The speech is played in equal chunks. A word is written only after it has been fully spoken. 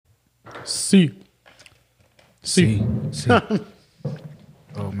See.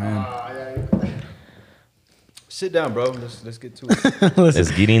 Oh man. Sit down, bro. Let's get to it.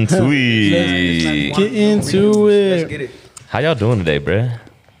 Let's get into it. Get into Let's it. get it. How y'all doing today, bruh?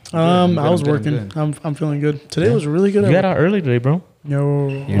 I was I'm good, working. I'm feeling good. Today was really good. You got out early today, bro. No.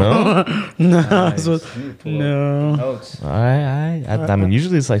 No? Nice. So- You need to pull up no. notes. All right. I mean,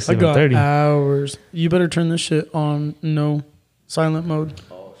 usually it's like I got 7:30. hours. You better turn this shit on no silent mode.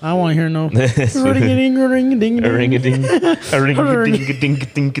 I want to hear no. Ring-a-ding, ring-a-ding-a-ding. A ring a ding, a ring a ding, a ding, a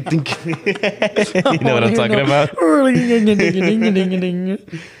ding, a ding. You know what I'm talking about? Ring-a-ding-a-ding-a-ding.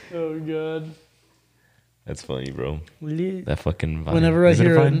 Oh god. That's funny, bro. That fucking vibe. Whenever I Is it a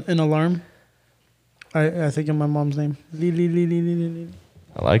hear vibe? an alarm, I think of my mom's name.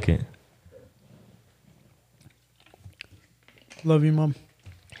 I like it. Love you, mom.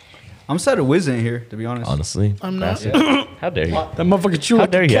 I'm sad a whiz in here, to be honest. Honestly, I'm not. that's it. How dare you? That motherfucker chew How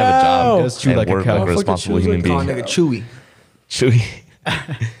like dare a you have a cow. job? Does chew and like a work cow. like a Motherfucker responsible chews human like a being. cow. Chewy.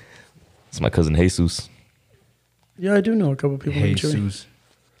 Chewy. It's my cousin Jesus. Yeah, I do know a couple people named Chewy. Jesus.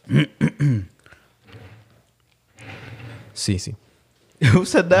 Cece. Who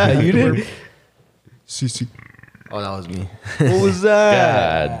said that? You did? Cece. Oh, that was me. What was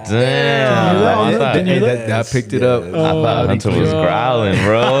that? God damn. Didn't I you thought, Didn't you That picked it up. I thought Hunter was growling,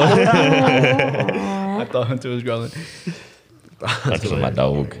 bro. I thought Hunter was growling. Hunter's my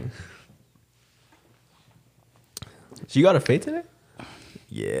dog. So you got a fade today?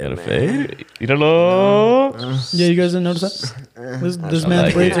 Yeah, Got a man. fade? You don't know? Yeah, you guys didn't notice that? This man's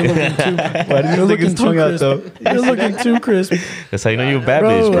like braids it. are looking too. Why did You're looking too crisp. You're looking too crisp, That's how you know you're a bad bro.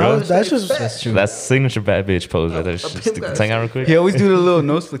 bitch, bro. That's just That's true. That's signature bad bitch pose right there. Stick the tongue out real quick. He always do the little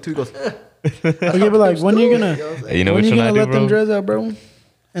nose flick too. He goes, okay. But like, when you gonna Hey, you know when which you one I gonna do, let them bro? dreads out, bro?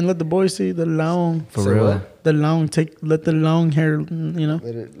 And let the boys see the long, for Say real. what? the long let the long hair, you know.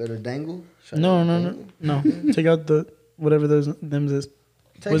 Let her dangle. No. Take out the whatever those them's is.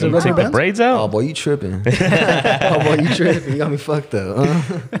 Was it You rubber take the bands? braids Oh out? boy, you tripping? Oh boy, you tripping? You got me fucked up.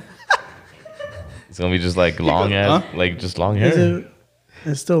 It's gonna be just like long ass, like just long Is hair. it?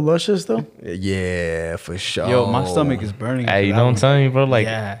 It's still luscious though. Yeah, for sure. Yo, my stomach is burning. Hey, after you that know what I'm one. telling you, bro? Like,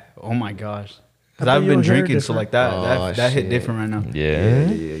 Yeah. Oh my gosh. I Because thought I've your been hair drinking, so different. like that Oh, that hit shit. different right now. yeah.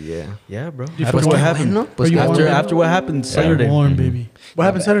 Yeah. Yeah, bro. You After forgot what to happened? Bueno, Are you warm, After baby? after what happened You're Saturday, warm, baby. What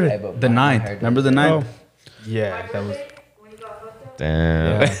happened Saturday? the 9th. Remember the 9th? Oh, Yeah, that was. When you got fucked up,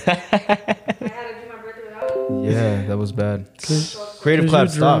 Damn. Yeah, I had to do my birthday without you. yeah, that was bad. 'Cause Creative you're clap,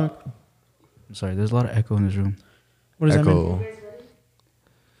 drunk. stop. I'm sorry. There's a lot of echo in this room. What does that mean? Echo.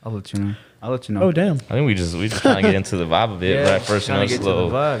 I'll let you know. I'll let you know. Oh damn. I think we just trying to get into the vibe of it. Yeah, Right first, you know, trying to it's get a to the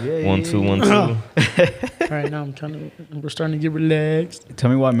little vibe. Yeah, 1 yeah, 2 yeah. 1 2. All right, now we're starting to get relaxed. Tell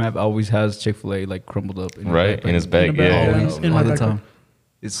me why Matt always has Chick-fil-A like crumbled up in his Right backpack. in his bag. In the bag, Yeah. yeah. Always, In my all the backpack. time.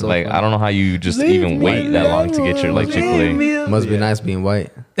 It's so Like funny. I don't know how you just Leave even me wait that long to get your like Chick-fil-A. Must be nice being white.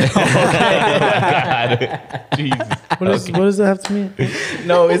 What does that have to mean?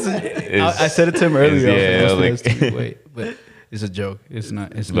 No, I said it to him earlier. yeah, I was like- like, "That's too late," but it's a joke. It's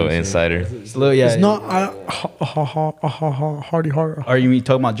not. It's A little not insider. It's a little, yeah. It's not hardy hard. Are you mean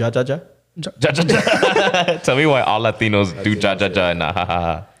talking about Ja Ja Ja? Ja, ja, ja. Tell me why all Latinos do ja ja ja and nah, ha ha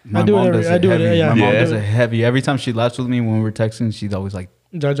ha. My do it mom every- does I do it, heavy. yeah. My mom Yeah. does it heavy. Every time she laughs with me when we're texting, she's always like,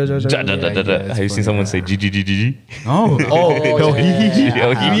 Ja, ja, ja, ja. Ja, ja, ja, ja, ja. yeah, it's Have you seen funny. someone say G G G G G? "Oh, Oh, He he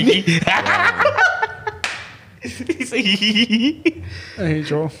he. He say he he he. I hate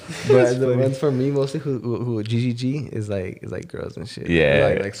y'all. But the ones for me mostly who GGG is like girls and shit.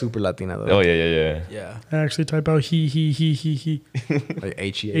 Yeah. Like super Latina though. Oh yeah yeah yeah. yeah." I actually type out he Like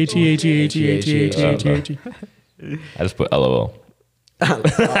H E H E H E H E H E H E H E H E. I just put LOL. a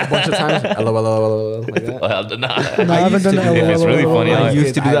bunch of times. LOL like that. Well, nah. No, I haven't done the If it's really funny, I I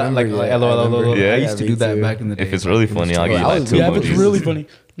used to do I that like remember, yeah, LOL. I remember. Yeah. I used to Yeah, do me that too. back in the day. If it's really funny, I'll give you I like was- 2 Yeah, if it's emojis. really funny.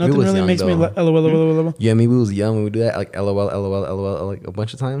 Nothing was really young, makes me though. LOL. Yeah, me we was young when we do that like LOL like a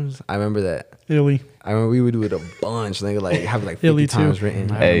bunch of times. I remember that. Illy. I remember we would do it a bunch. Nigga, like have it like 50 Illy, too. times written.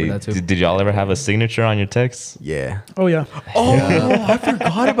 I Hey, remember that too. did y'all ever have a signature on your text? Yeah. Oh yeah. Oh, I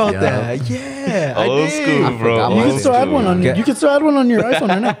forgot about Yeah. that. Yeah, I Old did. school, bro. forgot You about can it. still add one on. Get- You can still add one on your iPhone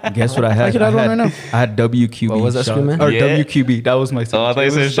right now. Guess what I had? I could add one right now. I had WQB. What was that, shot- Screamer? Or Yeah. WQB. That was my. Oh, I thought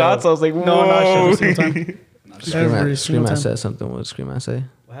you said shots. I was like, No, not whoa. every single time. Every single Scream time. said something. What did Scream say?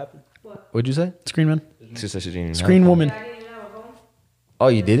 What happened? What'd you say? Screen man. She said she didn't even Screen have woman. I didn't even have a phone. Oh,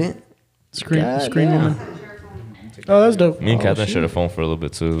 you didn't? Screen God screen damn. woman. Oh, that's dope. one. Me and Catherine shared a phone for a little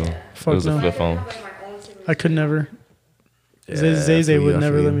bit too. Fuck it was no. a flip phone. Like my own signature. I could never. Yeah, Zay I feel would you, I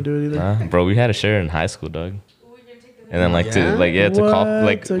never feel let you. me do it either. Nah, bro, we had to share in high school, dog. We can take the And then like Yeah? to like yeah to call What?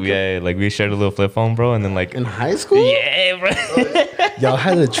 like To yeah like we shared a little flip phone, bro, and then like In high school? yeah, bro. Y'all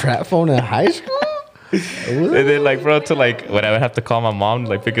had a trap phone in high school? And then like, bro, to like when I would have to call my mom to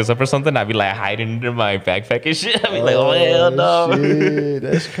like pick us up or something, I'd be like hiding under my backpack and shit. I'd be like, oh hell no. Shit,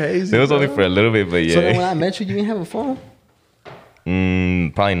 that's crazy. It was only bro. for a little bit, but So then when yeah. I met you, you didn't have a phone?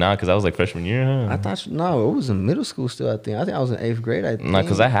 Probably not, because I was like freshman year, huh? I thought no, it was in middle school still. I think I was in 8th grade. I think. No,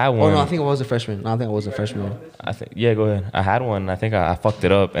 'cause I had Oh one. no, I think I was a freshman. No, I think I was a freshman. I think, yeah, go ahead. I had one. I think I fucked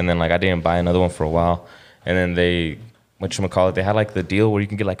it up, and then like I didn't buy another one for a while, and then they, whatchamacallit, they had like the deal where you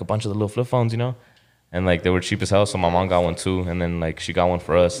can get like a bunch of the little flip phones, you know, and like they were cheap as hell. So my mom got one too, and then like she got one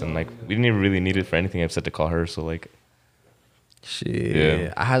for us, and like we didn't even really need it for anything except to call her. So like, Shit,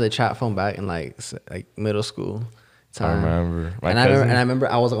 Yeah. I had the chat phone back in like middle school. I remember. My And cousin. I remember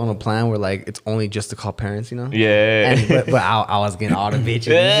I was on a plan where like it's only just to call parents, you know. Yeah. And, but I was getting all the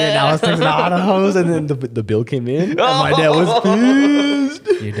bitches and I was texting all the hoes, and then the bill came in, and my dad was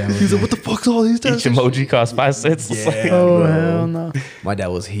pissed. You're down with He's like, me. "What the fuck's all these Each texts?" emoji cost 5 cents. Oh hell no! My dad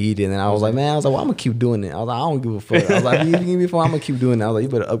was heated, and I was like, "Man, I was like, well, I'm gonna keep doing it." I was like, "I don't give a fuck." I was like, "You give me a phone, I'm gonna keep doing it." I was like, "You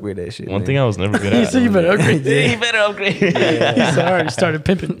better upgrade that shit." One man. thing I was never good He at. said you better upgrade. You better upgrade. He's already started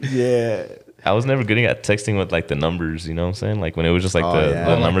pimping. yeah. I was never good at texting with like the numbers, you know what I'm saying? Like when it was just like Oh, the, yeah. the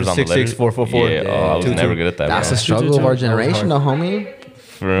Oh, like numbers on the letters. 66444. Yeah, I was 22. never good at that. That's bro. the struggle of our generation, though, homie.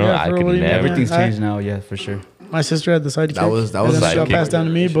 For real, Yeah, I for could what do you mean? never. Everything's I- changed now. Yeah, for sure. My sister had the sidekick. That was and then she got sidekick. passed down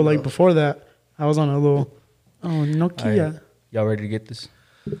to me. But like before that, I was on a little Nokia. All right. Y'all ready to get this?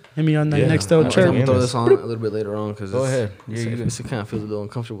 Hit me on that Yeah. next I'm I'm chirp. ready. gonna throw this on a little bit later on because Go ahead. Yeah, you it kind of feels a little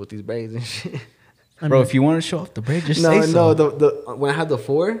uncomfortable with these braids and shit. I Bro, mean, if you want to show off the braid, just No, say so. the when I had the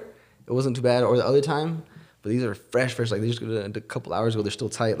 4, it wasn't too bad. Or the other time, but these are fresh. Like they just a couple hours ago, they're still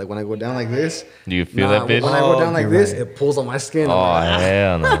tight. Like when I go down like this, Do you feel that bitch? When I go down Oh, like you're this, right. it pulls on my skin. Oh I'm like,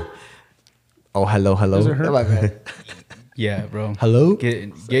 hell no! oh, hello. Does it hurt? Oh, my bad. Yeah, bro. Hello.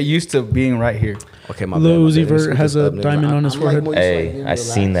 Get used to being right here. Okay, my Lil bad. Uzi Let me Vert scoot has this a up, nigga. diamond on his I'm, like, forehead. more used to, like, Hey, being I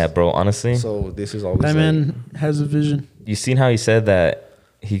seen relaxed. that, bro. Honestly, So this is always that like, man has a vision. you seen how he said that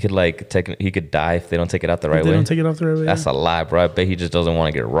he could like he could die if they don't take it out the right If they way. don't take it off the right way. That's a lie, bro. I bet he just doesn't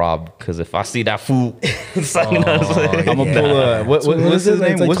want to get robbed. Because if I see that fool, sucking us, I'm gonna pull a what, So what what's is it? his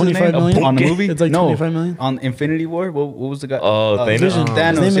name? It's like What's his 25 name million? on the movie? It's like no, 25 million? on Infinity War. What was the guy? Oh, Thanos? Vision. Thanos.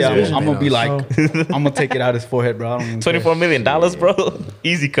 His name is Yeah, Vision. I'm gonna be like, Oh. I'm gonna take it out his forehead, bro. I don't even care. $24 million, bro.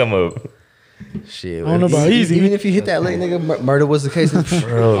 Easy come up. shit. I don't know about easy. Even if you hit that late, nigga, murder was the case.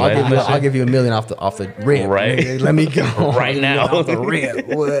 Bro, I'll give you $1 million off the rip. Right. nigga. Let me go Right now. Off the rip.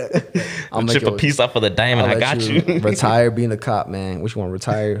 What? I'll Chip a piece off of the diamond. I let got you. retire being a cop, man. Which one?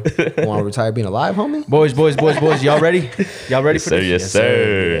 Retire? You want to retire being alive, homie? Boys, y'all ready? Y'all ready Yes, for sir. this? Yes,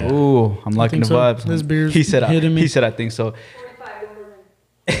 sir. Ooh, I'm liking think the so. vibes. This beer's he said, hitting me. he said, I think so. 45, don't worry.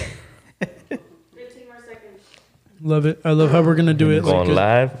 15 more seconds. Love it. I love how we're gonna do it. Going Like,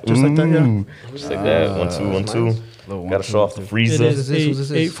 live. just like that, yeah. Ooh. Just like that. 1 2 1 2. Little Gotta show off the it freezer. is What's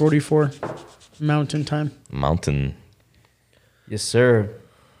this? 8:44 Mountain Time. Mountain. Yes, sir.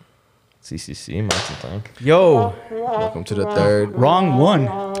 CCC. Mountain time. Yo, Welcome to the third. wrong one.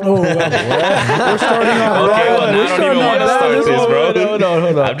 Oh, we're starting off. Okay, well, now I don't even want to start this, bro. No,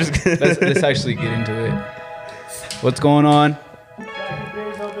 hold on. I'm just Let's actually get into it. What's going on?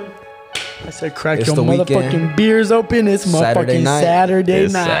 I said, crack It's your the motherfucking weekend. beers open. It's Saturday motherfucking night. Saturday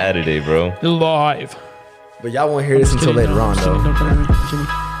It's night. Saturday, bro. Live. But y'all won't hear this until Kidding, later no, on, I'm kidding, though. don't come at me,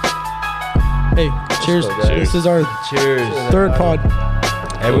 Jimmy. Hey, cheers. go, guys. This is our Cheers. third pod.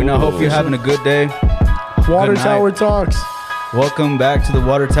 Everyone, I hope you're having a good day. Water Good night. Tower Talks. Welcome back to the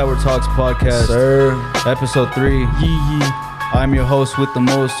Water Tower Talks podcast, Sir, episode 3. Yee yee. I'm your host with the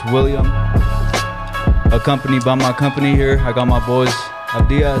most, William. Accompanied by my company here. I got my boys,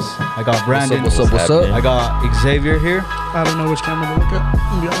 Abdias. I got Brandon. what's up? happening? I got Xavier here. I don't know which camera to look at.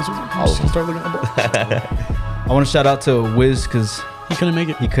 I'm gonna be honest with you. I'm just gonna start looking at both. I want to shout out to Wiz because He couldn't make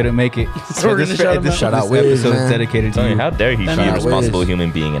it. he couldn't make it. So we're gonna shout him out. Shout out this Wiz, episode is man. dedicated to Tell me, you. how dare he be Shout a out responsible Wiz.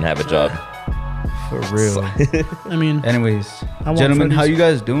 human being and have a job? For real. I mean, Anyways, I want gentlemen, how Freddy's. you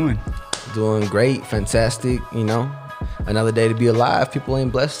guys doing? doing great, fantastic. You know, another day to be alive. People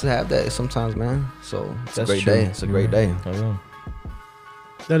ain't blessed to have that sometimes, man. So it's That's a great true. day. It's a great day. I don't know.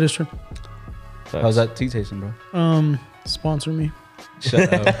 that is true. How's that tea tasting, bro? Sponsor me.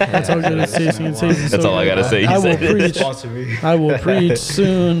 Shut up. That's how good it's tasting. It's tasting That's so all I good. gotta say. He I will said it. preach. Sponsor me. I will preach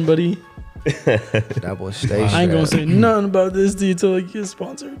soon, buddy. That boy stay I ain't gonna strapped. say nothing about this tea till it gets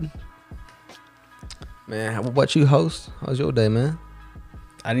sponsored. Man, how about you, host? How's your day, man?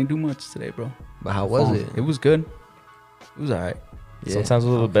 I didn't do much today, bro. But how was it? It was good. It was alright. Yeah. Sometimes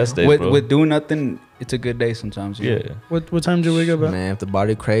those are the best days, With bro. with doing nothing, it's a good day sometimes. you know? Yeah. What time did you wake up at? Man, if the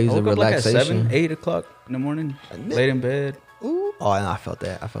body craves I the woke up like at relaxation. 7, 8 o'clock in the morning, laid in bed. Ooh. Oh, and I felt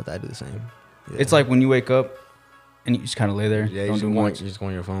that. I do the same. Yeah. It's like when you wake up and you just kind of lay there. Yeah, don't do much. you just go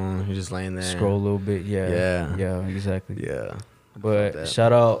on your phone. You're just laying there. Scroll a little bit. Yeah. Yeah. Exactly. Yeah. But that.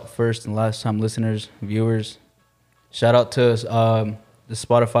 shout out first and last time listeners, viewers. Shout out to the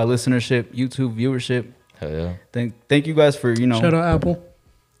Spotify listenership, YouTube viewership. Hell yeah. Thank you guys for Shout out Apple.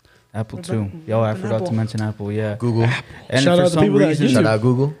 Apple too. Yo, I forgot to mention Apple. Yeah, Google. And Shout for out to some people that reason, use Shout out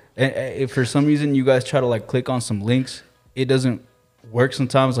Google. and if for some reason you guys try to like click on some links, it doesn't work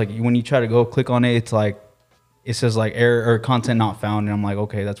sometimes. Like when you try to go click on it, it's like it says like error or content not found, and I'm like,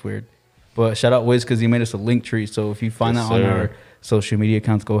 okay, that's weird. But shout out Wiz because he made us a link tree. So if you find Yes, that on sir. our social media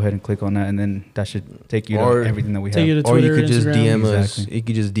accounts, go ahead and click on that, and then that should take you Or to everything that we take have. you to Or you Twitter, could just Instagram. DM us. Exactly. You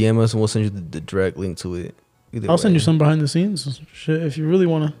could just DM us and we'll send you the direct link to it. Either I'll send way. you some behind the scenes shit if you really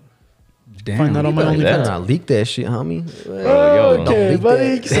want to Damn. find that on my You Like better that. not leak that shit, homie. Yo, okay, don't leak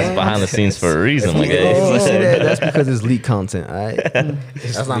buddy. that. It's behind the scenes for a reason. Like, If you see hey. that, that's because it's leak content. All right,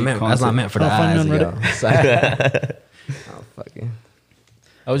 that's not meant. That's not meant for the I'll find eyes, you on y'all. Oh, fucking.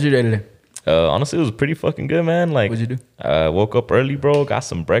 How was your day today? Honestly, it was pretty fucking good, man. Like, What'd you do? Woke up early, bro. Got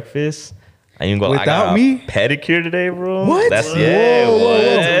some breakfast. I even got Without me? pedicure today, bro. What? That's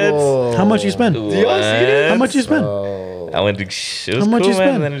Whoa. How much you spend? How much you spend? I went to. It was How much cool, you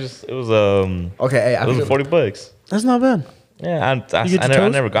man. spend? And then it was Okay, hey, I it was feel- $40. That's not bad. Yeah, I You get your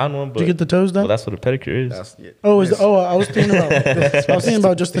never toes? gotten one, but Did you get the toes done? well, that's what a pedicure is. That's, yeah. I was thinking about. I was thinking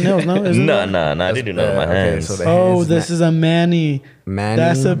about just the nails. No, isn't No, it? no, I didn't do none of my Okay, hands. so the Oh, hands this is a mani. Manny.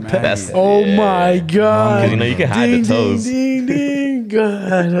 That's a That's- oh yeah. my god! 'Cause, you know, you can hide the Ding, toes. Ding, ding, ding.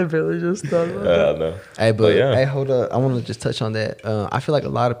 God, I barely just thought about that. No. Hey, but yeah. hey, hold up. I want to just touch on that. I feel like a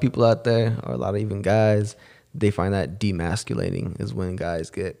lot of people out there, or a lot of even guys, they find that demasculating is when guys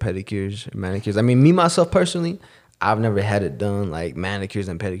get pedicures, manicures. I mean, me myself personally, I've never had it done like manicures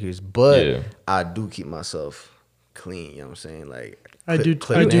and pedicures, but Yeah. I do keep myself clean. You know what I'm saying? Like I do.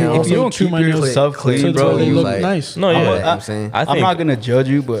 clip I do. nails. Also If you don't chew keep my nails yourself so clean, that's bro, why they you look like- nice. No, You know yeah. what I'm saying? I I'm think not gonna judge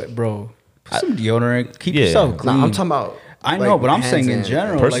you, but bro, put some deodorant. Keep Yeah. yourself clean. Nah, I'm talking about. I like, know, but I'm hands saying in and-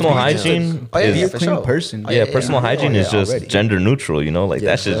 general, Personal like, be just hygiene Oh, yeah, is- be a for clean sure. person. yeah, personal hygiene is just already. gender neutral, you know, like Yeah,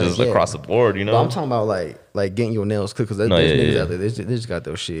 that shit so, just yeah. across the board, you know. But I'm talking about like getting your nails clipped because there's No, yeah, niggas yeah. out there. They just got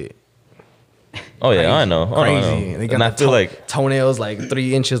their shit Oh yeah, I know. Oh, I crazy. know. They got And I the feel like toenails like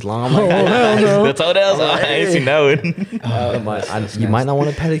 3 inches long. I'm like, the toenails. Oh, I ain't seen that one. you might not want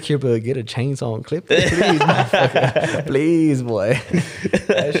a pedicure, but get a chainsaw and clip it, please, motherfucker. Please, boy.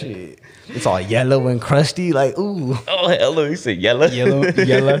 That shit. It's all yellow and crusty. Like, ooh. Oh hello, you said yellow. yellow.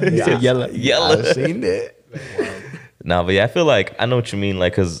 He said yellow. Yellow. I've seen that. Nah, but yeah, I feel like I know what you mean.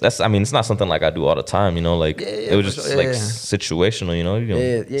 Like, cause that's, I mean, it's not something like I do all the time, you know. Like, Yeah, it was for just sure. like Yeah. situational, you know. You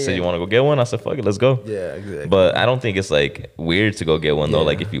Yeah, said yeah. you want to go get one. I said, fuck it, let's go. Yeah, exactly. But I don't think it's like weird to go get one though. Yeah.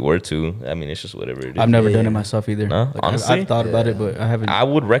 Like, if you were to, I mean, it's just whatever it is. I've never Yeah. done it myself either. No? Like, Honestly? I've thought about it, but I haven't. I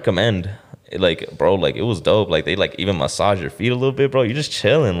would recommend, like, bro, like it was dope. Like they like even massage your feet a little bit, bro. You're just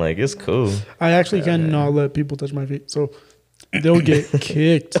chilling, like it's cool. I actually cannot let people touch my feet, so they'll get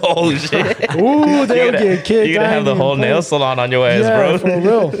kicked. Oh shit! Ooh, they'll get kicked. You're gonna I have the ain't whole even nail playing. salon on your ass, Yeah, bro. for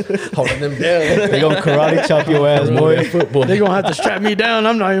real. Holding them down. they gonna karate chop your ass, boy. Football. They're gonna have to strap me down.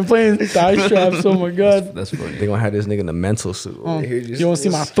 I'm not even playing thigh straps. Oh my god. That's funny. They're gonna have this nigga in a mental suit. over here, just- You want to see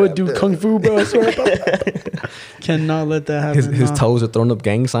my just foot do strapped kung up. fu, bro? I swear. Cannot let that happen. His nah. toes are throwing up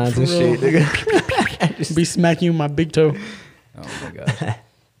gang signs and For shit, real. nigga. Be smacking you with my big toe. Oh my god.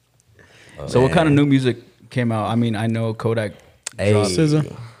 So what kind of new music came out? I mean, I know Kodak. Hey, SZA.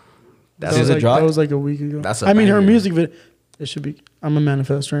 that's That was, SZA like, dropped? that was like a week ago. That's a I mean, her banger. music video. It should be. I'm a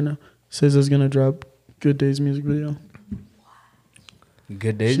manifest right now. SZA's gonna drop Good Days music video.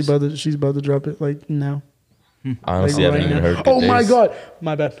 Good days. She's about to drop it like now. Honestly, Like, I haven't right even now. heard. Oh Good my Days. god,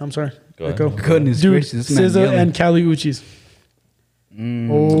 my bad. I'm sorry. Go Let ahead. go. Goodness Dude, gracious, this man SZA yelling. and Kali Uchis.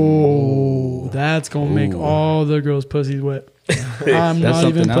 Oh, that's gonna make all the girls' pussies wet. I'm not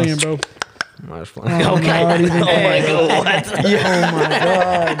even something playing, else. bro. Much fun. I'm not even playing. Oh my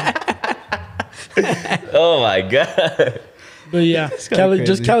god. Oh my god! But yeah, kinda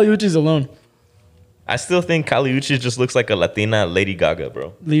just crazy. Kali Uchis alone. I still think Kali Uchis just looks like a Latina Lady Gaga,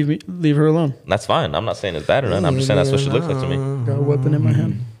 bro. Leave her alone. That's fine. I'm not saying it's bad or nothing. I'm just saying that's what she looks like to me. Got a weapon in my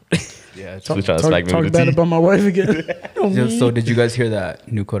hand. Yeah. it's- Talk, We trying to smack me talk with the bad tea. about my wife again. So did you guys hear that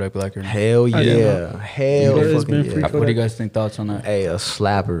new Kodak Black or not? Hell I didn't yeah. Hell But it's fucking been yeah. free. What do you guys think thoughts on that? Hey, a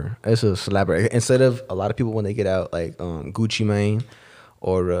slapper. It's a slapper. Instead of a lot of people when they get out like Gucci Mane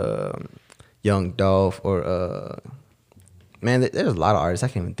or Young Dolph or man, there's a lot of artists I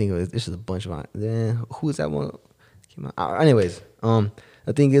can't even think of it. This is a bunch of who is that one? Came out. Anyways, the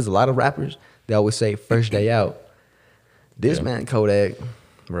thing is, a lot of rappers they always say first day out. This man Kodak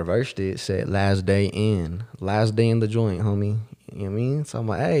reversed it. Said last day in the joint, homie. You know what I mean? So I'm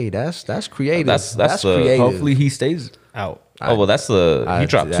like, hey, that's creative. That's creative. Hopefully he stays out. Oh well, that's he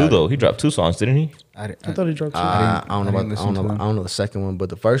dropped two though. He dropped 2 songs, didn't he? I thought he dropped two. I don't know I didn't about listen to them. I don't know the second one, but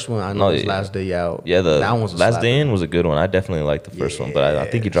the first one I know No, was yeah. Last Day Out. Yeah, the that one was a Last slapper. Day In was a good one. I definitely liked the first one, but I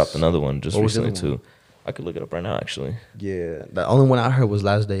think he dropped another one just What was the recently other too. I could look it up right now actually. Yeah, the only one I heard was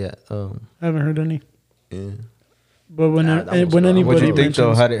Last Day Out. I haven't heard any. Yeah. But when Nah, that was when fun. anybody What do you think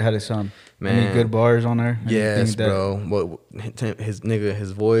though? mentions- How did it sound? Man. Any good bars on there? Yes, Anything that- bro. What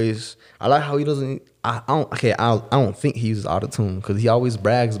his voice. I like how he doesn't. I don't think he uses autotune because he always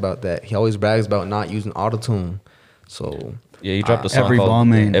brags about that. He always brags about not using autotune. So Yeah, he dropped a song Every called Ball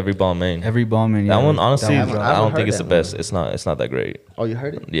Man. Every Ball Man. Every Ballman. That yeah, one honestly, that was- I I haven't don't heard think it's the that best. one. It's not that great. oh, you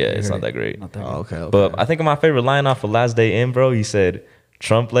heard it? Yeah, it's heard not it. that great. Not that Oh, good. okay. But I think my favorite line off of Last Day In, bro, he said,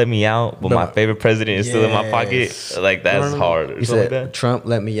 "Trump let me out, but my favorite president is still in my pocket." Yes. Like that's No. hard. Or He something said like that. Trump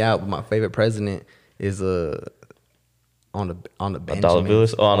let me out, but my favorite president is on the Benjamin. dollar bill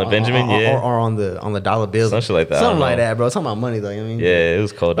is- oh, on the Benjamin, yeah. or on the dollar bills, Some shit like that, I something don't like know. that, bro. Talking about money though, you know what I mean? Yeah, it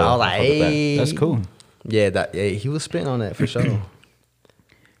was cold. But I though. was like, I fuck with that. hey, That's cool. Yeah, he was spitting on that for sure.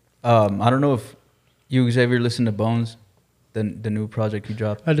 I don't know if you Xavier listened to Bones, the new project he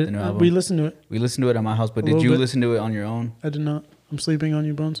dropped. I the did. new album. We listened to it. We listened to it at my house, but A did little you bit. listen to it on your own? I did not. I'm sleeping on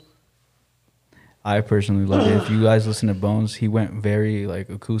you, Bones. I personally love it. If you guys listen to Bones, he went very like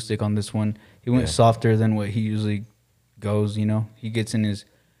acoustic on this one. He went Yeah. softer than what he usually goes. You know, he gets in his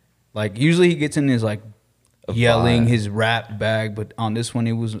usually he gets in his like A yelling vibe. his rap bag, but on this one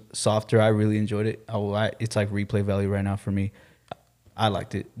it was softer. I really enjoyed it. It's like replay value right now for me. I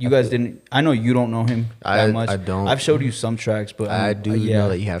liked it. You guys didn't. I know you don't know him that much. I don't. I've showed you some tracks, but I do yeah. know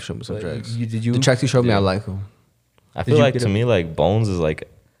that you have shown me some But tracks. did you? The tracks you showed me, Yeah. I like them. I Did feel you like get to him? me, like Bones is like,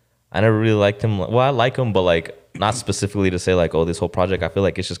 I never really liked him. Well, I like him, but like not specifically to say like, oh, this whole project. I feel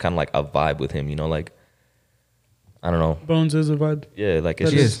like it's just kind of like a vibe with him, you know, like I don't know. Bones is a vibe. Yeah, like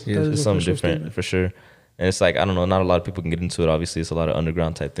it's That just is- that is it's a something official different statement. for sure. And it's like I don't know, not a lot of people can get into it. Obviously, it's a lot of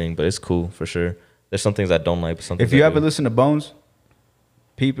underground type thing, but it's cool for sure. There's some things I don't like, but some If things you I ever do. listen to Bones,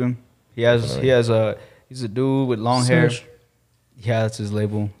 peep him. He's a dude with long hair. Sesh. Yeah, that's his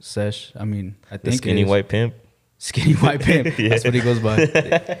label, Sesh. I mean, I the think skinny it is. white pimp. Skinny white pimp. Yeah. That's what he goes by.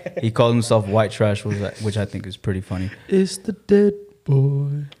 He calls himself White Trash, which I think is pretty funny. It's the dead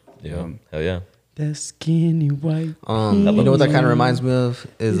boy. Yeah, hell yeah. That skinny white. You know what that kind pimp. of reminds me of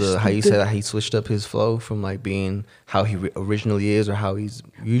is It's how you the- said that he switched up his flow from like being how he originally is or how he's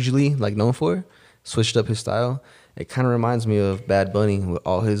usually like known for, switched up his style. It kind of reminds me of Bad Bunny with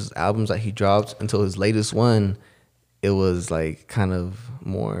all his albums that he dropped until his latest one. It was like kind of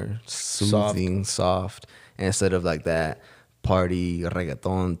more soothing, soft, instead of like that party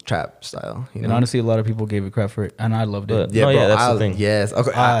reggaeton trap style. You know? And honestly, a lot of people gave it crap for it, and I loved it. But- No, yeah, that's the thing. Yes,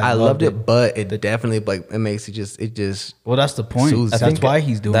 okay, I I loved loved it, but it definitely like it makes it just Well, that's the point. Soothes. I That's think why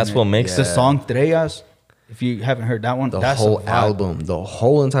he's doing that's it. what makes the Yeah. song Trellas. If you haven't heard that one, the that's a whole vibe. album, the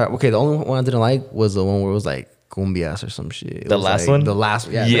whole entire. Okay, the only one I didn't like was the one where it was like cumbias or some shit. It The was last like, one? the last,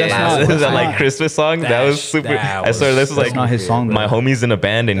 yeah, Yeah, the last not- one. that like Christmas song. That was super. that I swear, this is That's like not his song, bro. my homie's in a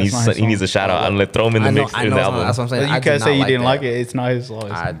band and That's not his he needs a song. shout out. I'm gonna throw him in the I know, mix I in know. the That's album. what I'm saying. But I you did can't not say you like didn't that. like it. It's not his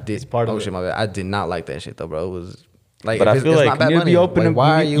song. I did. It's part oh of it. shit, my bad. I did not like that shit though, bro. It was like, But if I it's, feel it's like not Bad You need to Bunny. be open. Like,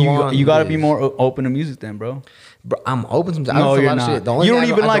 why are you on? You gotta be this? more open to music, then, bro. Bro, I'm open to. I No, listen to a you're lot of not. shit. The only You thing don't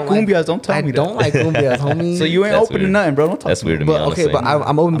I even I like cumbias. Don't tell I me that. don't like cumbias, homie. So you ain't That's open to weird. nothing, bro. Don't talk That's to me. weird to me. But okay, honestly. but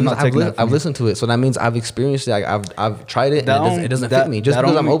I'm open I'm not because taking that from I've you. listened to it, so that means I've experienced it. Like, I've tried it, and it doesn't fit me. Just that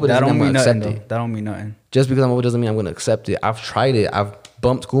because don't I'm mean- open that doesn't mean I'm don't gonna mean accept nothing, it. though. That don't mean nothing. Just because I'm open doesn't mean I'm gonna accept it. I've tried it. I've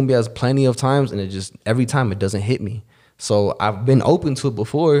bumped cumbias plenty of times, and it just every time it doesn't hit me. So I've been open to it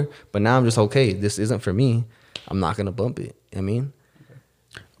before, but now I'm just okay. This isn't for me. I'm not gonna bump it. I mean,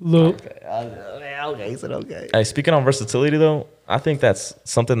 Look, okay, so okay. Hey, speaking on versatility though, I think that's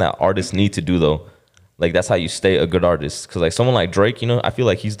something that artists need to do though. Like that's how you stay a good artist. Cause like someone like Drake, you know, I feel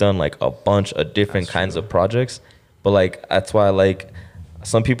like he's done like a bunch of different kinds of projects. But like that's why like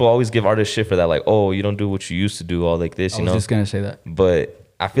some people always give artists shit for that. Like, oh, you don't do what you used to do, all like this, I you was know. just gonna say that. But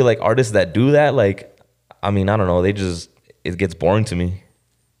I feel like artists that do that, like, I mean, I don't know, it gets boring to me.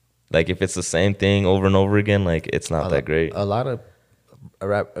 Like if it's the same thing over and over again, like it's not that great. A lot of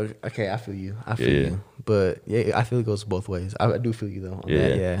rap. Okay, I feel you. I feel Yeah. you. But yeah, I feel it goes both ways. I do feel you though. On Yeah.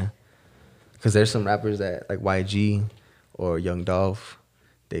 that, yeah. Because there's some rappers that like YG or Young Dolph,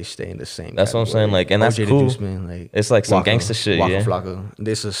 they stay in the same. That's what I'm saying, category. like, and that's OJ the cool. Juice Man, like It's like some gangsta shit, Waka yeah. Flocka.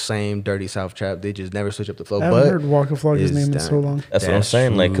 This is same dirty South trap. They just never switch up the flow. I haven't But heard Waka Flocka's it's name in so done. long. That's what I'm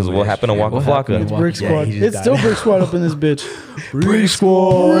saying, like, because what happened to Waka What happened Flocka? to Brick Yeah, Squad. he just It's still died. Brick Squad up in this bitch. Brick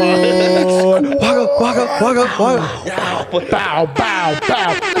Squad. Waka, waka, waka, waka. bow, bow, bow,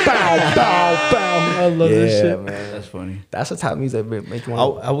 bow, bow, bow. I love this Yeah, shit. man. That's funny. That's the type of music that make you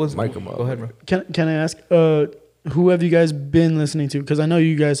want I was. mic 'em up. Go ahead, bro. Can I ask, who have you guys been listening to? Because I know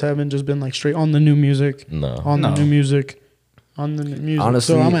you guys haven't just been like straight on the new music. No. On the No. new music. On the new music.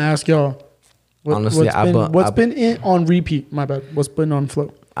 Honestly- so I'm gonna ask y'all. Honestly, what's been in on repeat? My bad. What's been on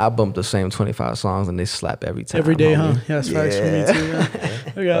flow I bump the same 25 songs and they slap every time. every day, huh? homie. Yeah, that's facts for me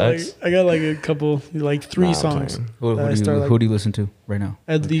too. Yeah. I got like a couple, like three Nah, I'm songs. playing. Who, that I who, do start, you, like, who do you listen to right now?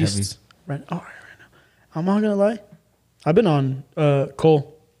 At Like, least right now. I'm not gonna lie. I've been on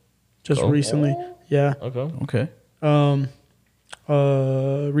Cole just Cole? recently. Yeah. Okay. Okay.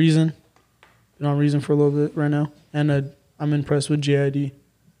 Reason. Been on Reason for a little bit right now, and I'm impressed with JID.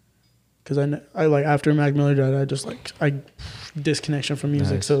 Because I like after Mac Miller died, I disconnection from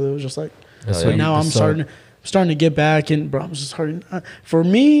music, Nice. so it was just like. That's So what now you I'm decide. starting to get back, and bro, I'm just starting. For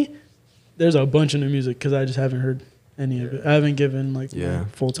me, there's a bunch of new music because I just haven't heard any of it. I haven't given like Yeah.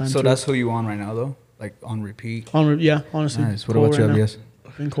 full time. So that's who you on right now, though? Like on repeat? yeah, honestly. Nice. What Cole about you, right now. LBS?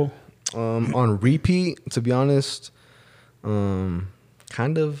 Been cool. On repeat, to be honest,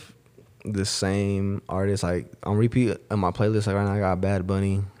 kind of the same artist. Like on repeat on my playlist, like right now I got Bad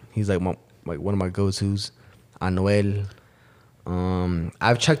Bunny. He's like one of my go-tos. Anuel.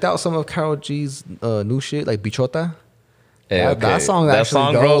 I've checked out some of Karol G's new shit, like Bichota. Hey, That song that actually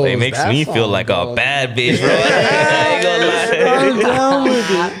song, bro, it goes. makes That me feel song like a goes. bad bitch, bro. I ain't gonna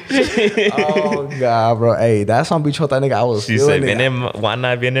lie. Oh god, bro. Hey, that song Bichota, nigga, I was She said, feeling it.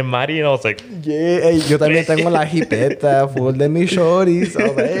 Juana, viene Mari, and I was like, Yeah, hey, yo también tengo la jipeta full de mis shorties. I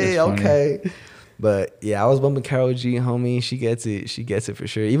was like, hey, That's funny. okay. But yeah, I was bumping Karol G, homie. She gets it. She gets it for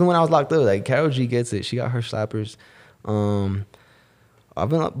sure. Even when I was locked up, like Karol G gets it. She got her slappers. I've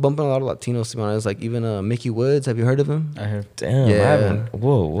been bumping a lot of Latinos, to be honest. Like even Mickey Woods. Have you heard of him? I have. damn, Yeah. I haven't.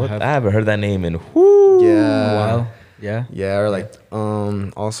 Whoa, what? I I haven't heard that name in whoo. Yeah. Wow. Yeah. Yeah, or like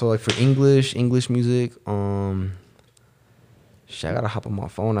also like for English music. Shit, I gotta hop on my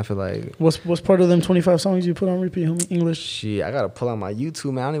phone. I feel like What's part of them 25 songs you put on repeat, homie? English. shit, I gotta pull out my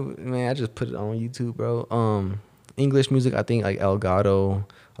YouTube, man. I just put it on YouTube, bro. English music, I think like El Gato,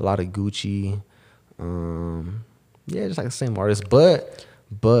 a lot of Gucci. Yeah, just like the same artist. But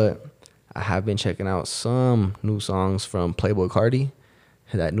I have been checking out some new songs from Playboi Carti.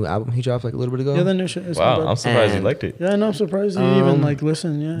 That new album he dropped like a little bit ago. Yeah, the new shit. It's Wow, not I'm bad. surprised you And- liked it. Yeah, no, I'm surprised you even like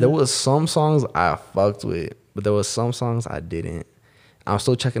listen. Yeah. There was some songs I fucked with, but there was some songs I didn't. I was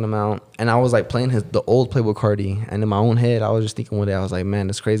still checking them out, and I was like playing the old Playboi Carti, and in my own head, I was just thinking one day, I was like, man,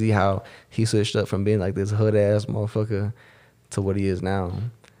 it's crazy how he switched up from being like this hood ass motherfucker to what he is now.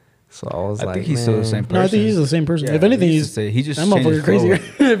 So I was I like, think he's still the man. same person. No, I think he's the same person. Yeah, if anything, he he's used to say- he just that changed motherfucker his crazier.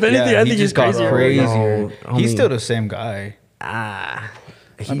 flow. If anything, Yeah, I he think he's just got crazier. crazier. No, He's homie. still the same guy.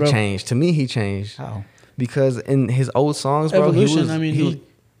 He bro. changed. To me, he changed How? because in his old songs, bro, Evolution. he was. I mean,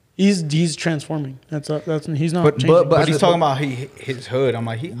 he's transforming. That's he's not. But- changing. but But he's the- talking about his hood. I'm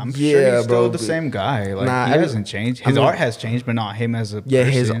like, I'm sure Yeah, he's still bro, the but- same guy. Like Nah, he I- hasn't changed. I His mean- art has changed, but not him as a Yeah,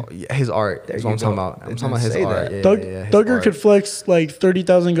 person. his art. That's There what I'm you talking go. about. I'm Didn't talking about his say art. that. Yeah, Doug, his Duggar art. could flex like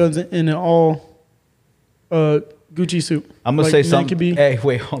 30,000 guns in an all Gucci suit. I'm gonna Like, say that something. could be. Hey,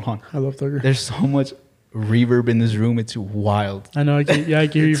 wait, hold on. I love Duggar. There's so much reverb in this room. It's wild. I know. I can hear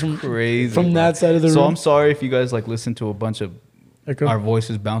you It's from crazy from bro. that side of the So room. I'm sorry if you guys like listen to a bunch of Echo. our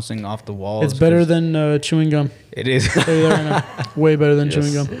voices bouncing off the walls. It's better 'cause than chewing gum. it is. I'll tell you that right now. Way better than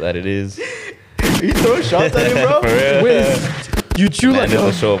chewing Yes, gum. that it is. you throwing shots at him, bro? For real. Wiz, you chew Man, like it'll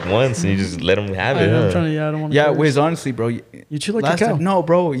a. show up once and you just let them have it. I'm huh? trying to. Yeah, I don't want to. Yeah, Wiz. Honestly, bro, you You chew like last a cow. time, no,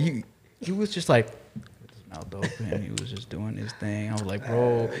 bro, you was just like, smell dope, and he was just doing his thing. I was like,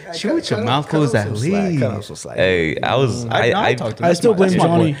 bro, chew with your mouth closed at least. Hey, I was. I talked to I that's still my- blame that's my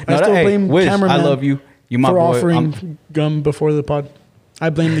Johnny. boy. I still hey, blame Wiz, I cameraman love you. You my for boy. offering gum before the pod. I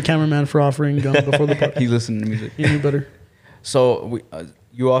blame the cameraman for offering gum before the pod. He's listening to music. He knew better. So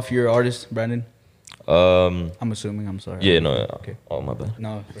you off your artist, Brandon? Um. I'm assuming. I'm sorry. Yeah. No. Okay. Oh my bad.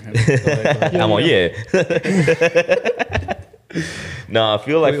 No, for him. Go ahead. I'm on. Yeah. No, I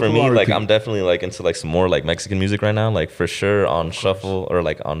feel like for Who me, on like repeat? I'm definitely like into like some more like Mexican music right now. Like for sure on shuffle or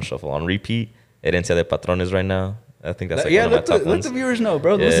like on repeat. Herencia de Patrones right now. I think that's like yeah, one of let my the, top let ones. the viewers know,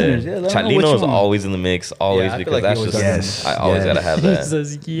 bro. Listeners, yeah. Let them know what Chalino is you want. always in the mix, always Yeah, I feel because like he that's always just does. Yes. I always gotta have He that.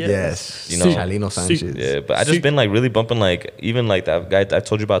 says yes. Yes. You know. Chalino Sanchez. Yeah, but I just been like really bumping like even like that guy I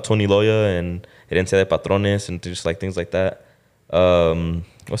told you about, Tony Loya and Herencia de Patrones and just like things like that.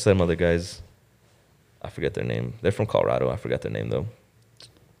 What's them other guys? I forget their name. They're from Colorado. I forgot their name though.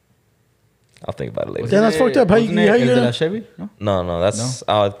 I'll think about it later. Damn, that's fucked up. How you Wasn't it- is it gonna- a Chevy? No? No, that's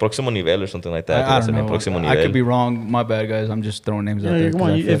Proximo Nivel or something like that. I That's the don't name, know. Proximo I Nivel. could be wrong. My bad, guys. I'm just throwing names out Yeah, there. come on.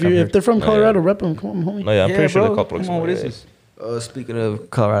 'cause I feel like I've If heard- they're from No, Colorado, yeah. rep them. Come on, homie. No, yeah, I'm Yeah, pretty sure bro. they're called Come Proximo. on, what is yeah. this? Speaking of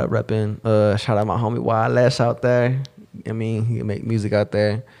Colorado repping, shout out my homie Wild Les out there. I mean, he can make music out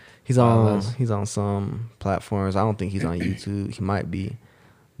there. He's on some platforms. I don't think he's on YouTube. He might be,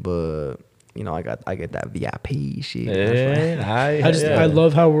 but you know, I get that VIP shit. Yeah, I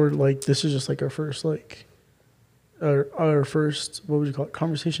love how we're like, this is just like our first like our first, what would you call it,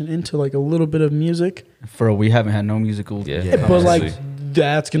 conversation into like a little bit of music. We haven't had no musical. Yeah. But like Honestly.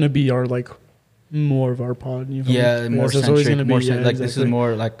 that's gonna be our like more of our pod. You feel Yeah, me? more That's always centric. gonna be, More yeah, like this is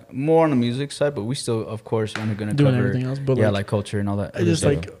exactly. more on the music side, but we still, of course, are going to Doing cover everything else, but, yeah, like, like culture and all that. I other just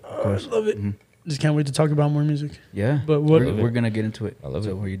stuff. like Of course. I love it. Mhm. Just can't wait to talk about more music. Yeah, But what- we're gonna get into it. I love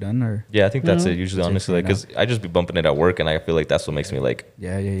so it. were you done or? Yeah, I think that's No. it. Usually, That's it honestly, for like, cause I just be bumping it at work, and I feel like that's what makes me like,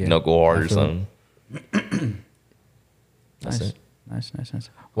 Yeah. you know, go hard I or feel something. That's Nice. it. Nice.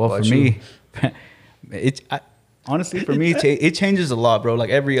 Well, What for about me, honestly, for me, it changes a lot, bro. Like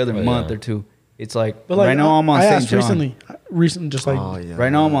every other Oh, month yeah. or two, it's like, But like right now I'm on I St. asked John. recently, just like Oh, yeah.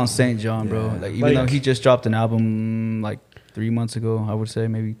 Right now I'm on St. John, bro. Yeah. Like even Like- though he just dropped an album like 3 months ago, I would say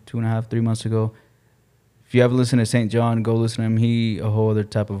maybe 2.5, 3 months ago. If you haven't listened to St. John, go listen to him. He a whole other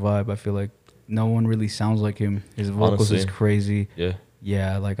type of vibe. I feel like no one really sounds like him. His vocals is Honestly. crazy. Yeah.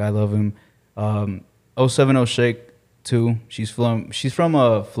 Yeah, like I love him. 070 Shake too. She's from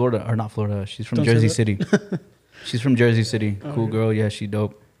Florida, or not Florida. She's from Don't say Jersey that. City. She's from Jersey City. Cool girl. Yeah, she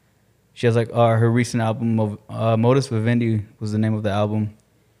dope. She has like her recent album of Modus Vivendi was the name of the album.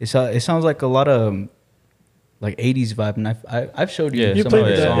 It sounds like a lot of like 80s vibe, and I've showed you. Yeah, You some played of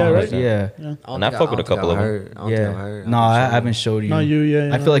with the that, yeah, songs. right? Yeah. yeah. And I fuck with a couple of them. Yeah. No, I haven't showed you. Not you, yeah,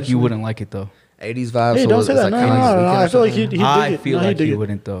 I feel like you obviously. wouldn't like it though. 80s vibe. Hey, so don't it's say that. like No, kinda no, like no, Weeknd I or feel like something. he'd dig I it. feel No, he'd like dig you it.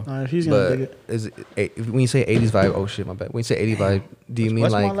 wouldn't though. Nah, if he's gonna dig But it. when you say 80s vibe, oh shit, my bad. When you say 80s vibe, do you mean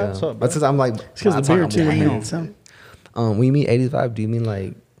What's my like? laptop, bro? But since I'm like, It's because my the beer time, too. I'm It made like, it sound. when you mean 80s vibe, do you mean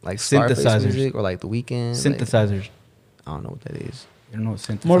like Scarface Synthesizers. music or like The Weeknd? Synthesizers. Like, I don't know what that is. You don't know what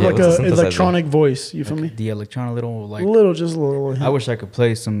synthesizer? More of Yeah, like what's a a synthesizer? electronic voice. You feel me? The electronic little like. Just a little. I wish I could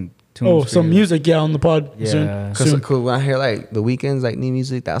play some tunes. Oh, for some you. music, yeah, on the pod. Yeah. Soon. Cause, Soon. cool, when I hear like The Weeknd's like new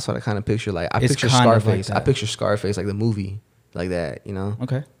music, that's what I kind of picture. Like I It's picture kind of like Scarface. I that. picture Scarface like the movie, like that. You know.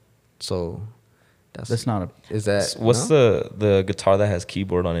 Okay, So that's not a. is that What's no? the guitar that has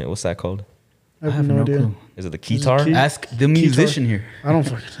keyboard on it? What's that called? I have no idea. clue. Is it the Is it keytar? key? Ask the musician here. I don't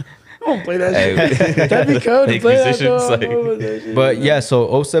fucking. I don't play that Hey, shit. That'd be cool to Like play that. musicians, Though. like- I know that shit. But yeah,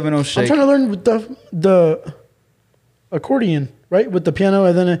 so 070 I'm Shake. trying to learn with the accordion, right? With the piano,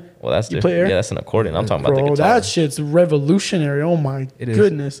 and then well, that's You different. play air? Yeah, that's an accordion. I'm talking about bro, the guitar. that shit's revolutionary. Oh my It is.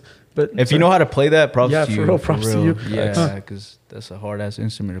 goodness! But If you know how to play that, props Yeah, to for you. real, props to you. Yeah, because that's a hard ass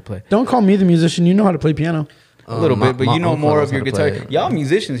instrument to play. don't call me the musician. You know how to play piano. A little my- bit, but my you know uncle more knows of your how to guitar. play it. Y'all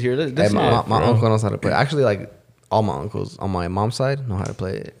musicians here. Hey, That's my not. my uncle knows how to play. Actually, like all my uncles on my mom's side know how to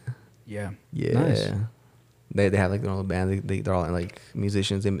play it. Yeah. Yeah. Nice. They have like their own band. They're all like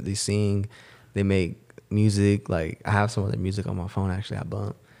musicians. They sing. They make music. Like I have some of their music on my phone. Actually, I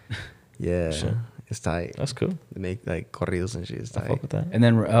bump. Yeah, Shit. it's tight. That's cool. They make like corridos and shit. It's I tight. fuck with that. And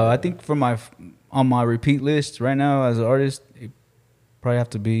then I think for on my repeat list right now as an artist, it probably have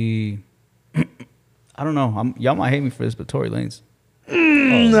to be. I don't know. Y'all might hate me for this, but Tory Lanez.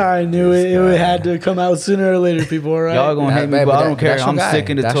 I knew it. It had to come out sooner or later. People, all right? Y'all gonna hate me, That- but I that- don't care. that's your I'm guy.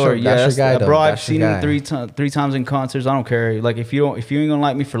 sticking to That's Tory. your- that's your guy, though. bro. I've That's your seen him guy. three times in concerts. I don't care. Like if you ain't gonna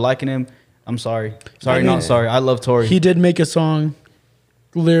like me for liking him, I'm sorry. Sorry, not sorry. I love Tory. He did make a song.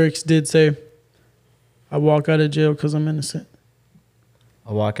 Lyrics did say, "I walk out of jail because I'm innocent."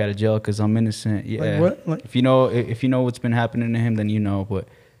 I walk out of jail because I'm innocent. Yeah. what? Like- if you know what's been happening to him, then you know. But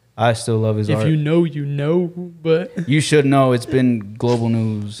I still love his If art. you know, you know. But You should know. It's been global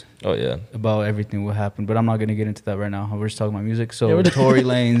news Oh yeah. about everything what happened, but I'm not gonna get into that right now. We're just talking about music. Yeah, So we're- Tory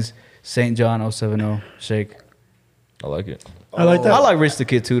Lanez, St. John 070 Shake. I like it. I like that. I like Rich the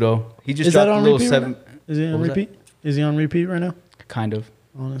Kid too, though. He just Is that dropped a on little repeat? seven. Right now? Is he What on was that? repeat? Is he on repeat right now? Kind of.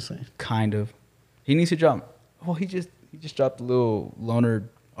 Honestly, He needs to drop. Well, he just dropped a little loner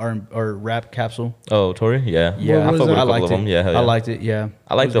or rap capsule. Oh, Tory? Yeah. Yeah, I was fuck with that? a I couple liked of it. them. Yeah, hell yeah. I liked it. Yeah,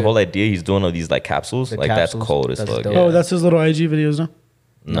 I like It was the good. whole idea he's doing of these like capsules. The Like capsules, that's cold as that's fuck. dope. Yeah. oh, that's his little IG videos, no?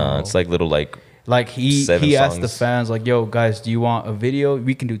 No, it's like little like Like he 7 asked the songs. fans like, "Yo, guys, do you want a video?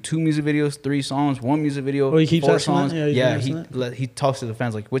 We can do 2 music videos, 3 songs, 1 music video, Oh, he keeps 4 asking that? songs." Yeah, he Yeah, keeps asking that? he talks to the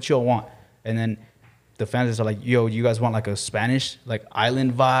fans like, "What y'all want?" And then the fans are like, "Yo, you guys want like a Spanish like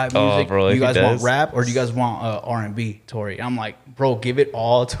island vibe Oh, music? bro, do if you he guys want does. rap or do you guys want R&B, Tory?" I'm like, "Bro, give it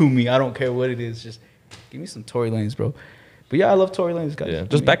all to me. I don't care what it is. Just give me some Tory Lanez, bro." But yeah, I love Tory Lanez, guys. Yeah,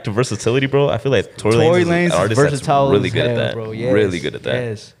 just back to versatility, bro. I feel like Tory Tory Lanez Lanez is an is artist that's versatile really as good at hell, that. bro. Yes, Really good at that.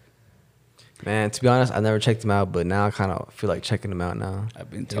 Yes. Man, to be honest, I never checked him out, but now I kind of feel like checking him out now. I've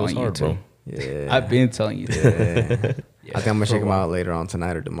been It was telling you hard, to. bro. Yeah. I've been telling you to. Yeah. Yeah, I think I'm gonna for check a him while. out later on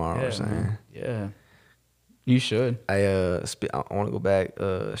tonight or tomorrow Yeah, or something. man. Yeah. You should. I want to go back.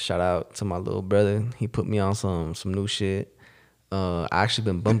 Shout out to my little brother. He put me on some new shit. I actually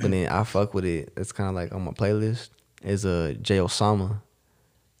been bumping it. I fuck with it. It's kind of like on my playlist. It's Jay Osama.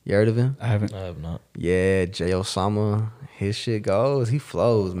 You heard of him? I haven't. I have not. Yeah, Jay Osama. His shit goes. He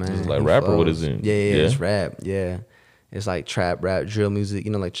flows, man. Is it like He rap or what flows. is it? Yeah, Yeah? it's rap. Yeah, it's like trap, rap, drill music.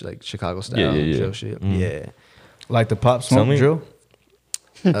 You know, like Chicago style Yeah. drill shit. Mm. Yeah. Like the Pop Tell Smoke me- drill?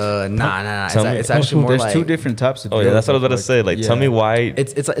 Nah. Tell me- It's actually more There's like two different types of Oh drill. yeah, that's what I was about to say. Like, tell me why.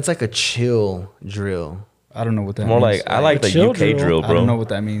 it's like a chill drill. I don't know what that More means. like I like the chill UK drill, drill. I don't know bro. what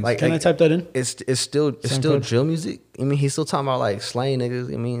that means. Like- Can I type that in? It's still SoundCloud. drill music. I mean, he's still talking about like slaying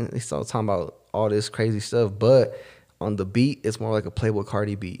niggas. I mean, he's still talking about all this crazy stuff, but on the beat, it's more like a Playboy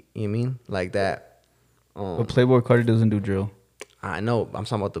Cardi beat. You know what I mean? Like that. But Playboy Cardi doesn't do drill. I know. I'm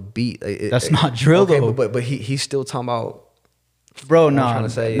talking about the beat. That's not drill, okay, though. But he's still talking about. Bro, What no. I'm trying to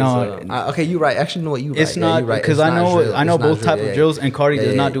say no. is, okay, you're right. Actually, you know what? You right. It's Yeah, not you're right. because It's I not know drill. I know It's not both type drill. of drills, and Cardi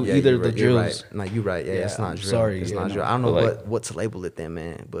does not do yeah, either you're of the right, you're drills. right. No, you're right. Yeah, it's Yeah, not I'm drill. sorry, It's yeah, not no. drill. I don't know But, like- what to label it then,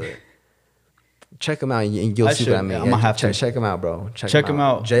 man. But check him out and you'll I see should. what I mean. I'ma have to. check him out, bro. Check him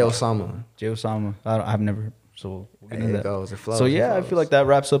out. Jay Osama. Jay Osama. I've never. So we'll get into There it that. goes. It flows. So it yeah, I flows. feel like that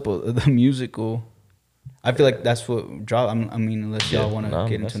wraps up the musical. I feel like that's what drop. I mean, unless y'all Yeah, want to no,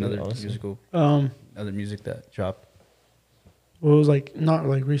 get that's into it, another honestly. musical, Um, other music that dropped. well, it was like not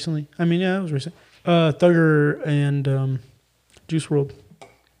like recently. I mean, yeah, it was recent. Thugger and Juice WRLD.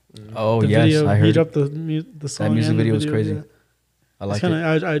 Oh The yes, video, I he heard. dropped the song. That music and the video was crazy. yeah. I like It's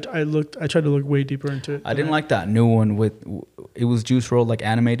it. kinda, I tried to look way deeper into it. I didn't like that new one with it was Juice WRLD like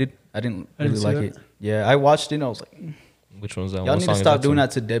animated. I didn't I didn't really see like that. it. Yeah, I watched it and I was like, Which one's that? y'all What need song to is stop doing to?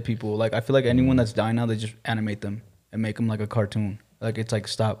 that to dead people. Like I feel like anyone that's dying now, they just animate them and make them like a cartoon. Like it's like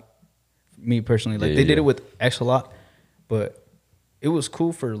stop. Me personally, like Yeah, they did yeah. it with X a lot, but it was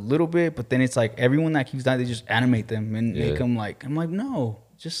cool for a little bit. But then it's like everyone that keeps dying, they just animate them and Yeah. make them like. I'm like, no,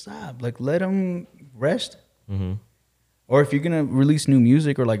 just stop. Like let them rest. Mhm. Or if you're gonna release new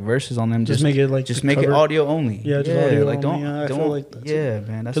music or like verses on them, Just make it, like, just the make it cover. audio only. Yeah, just audio like only. don't Yeah, I feel don't like that's yeah,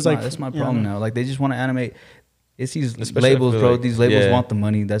 man. That's 'Cause, my like, that's my yeah, problem no. now. Like they just want to animate. It's these Especially, I labels, feel bro. like- These labels yeah. want the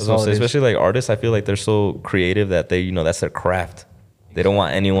money. That's That's what I'm all it saying. is. Especially like artists, I feel like they're so creative that they, that's their craft. They don't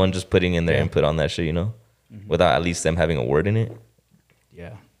want anyone just putting in their input on that shit, Mm-hmm. without at least them having a word in it.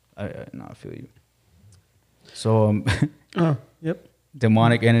 Yeah, I feel you. So Yep.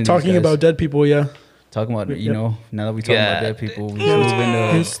 demonic entities. Talking guys. about dead people, yeah. talking about Yep. now that we talking about Yeah. dead people, we move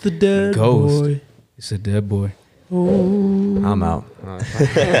into It's the dead Ghost. boy. It's a dead boy. I'm out.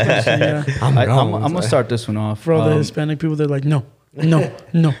 Yeah. I'm I'm gone. gonna start this one off. For all the Um, Hispanic people, they're like, no. Yeah,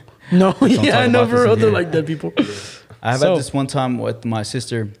 talk I know about for this real. They're again. like dead people. I have So- had this one time with my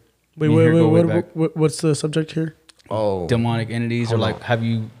sister. Wait, Me and her go way back. what's the subject here? Oh, Demonic entities, or Hold like, on. have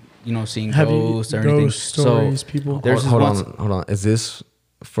you seen Have ghosts you or anything? ghost stories, people? There's hold this on, one- hold on. Is this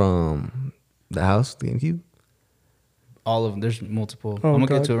from the house, the GameCube? all of them. There's multiple. Oh, I'm gonna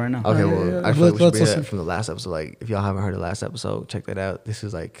God. get to it right now. Okay, yeah, well, yeah. I feel like we should Let's bring listen. that from the last episode. Like, if y'all haven't heard the last episode, check that out. This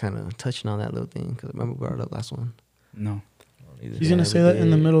is like kind of touching on that little thing because remember we brought it up last one. No. He's gonna say that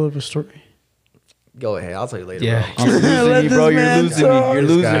in the middle of a story. Go ahead, I'll tell you later. Yeah, bro. I'm losing Let you, this bro. You're man losing me. talk. You're This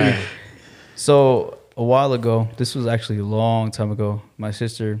losing guy. me. So a while ago, this was actually a long time ago. My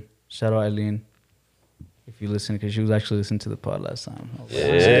sister, shout out Eileen, if you listen, because she was actually listening to the pod last time. I was like,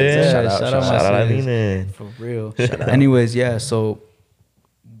 Yeah. Shout out, shout shout out, my Shout out sis. Eileen. For real. Anyways, yeah. So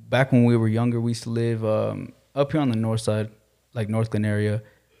back when we were younger, we used to live up here on the north side, like North Glen area.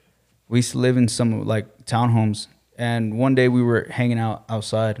 We used to live in some like townhomes. And one day we were hanging out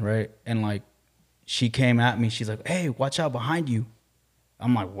outside, right? And like she came at me. She's like, "Hey, watch out behind you."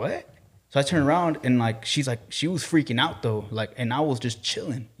 I'm like, "What?" So I turned around and like she was freaking out though. Like, and I was just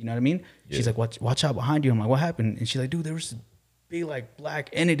chilling. You know what I mean? She's like, watch out behind you. I'm like, "What happened?" And she's like, "Dude, there was this big like black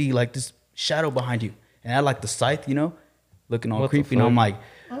entity, like this shadow behind you." And I had like the scythe, looking all What the creepy. And I'm fuck?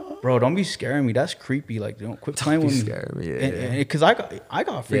 like, "Bro, don't be scaring me. That's creepy. Like, don't quit playing be with me." scaring me, yeah. Because I got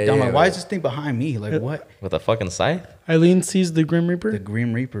freaked Yeah, out. I'm yeah, like, why yeah. is this thing behind me? Like, what? With a fucking scythe? Eileen sees the Grim Reaper. The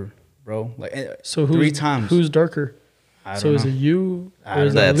Grim Reaper, bro. Like, So who's 3 times. Who's darker? I So don't is know. it you? I Or don't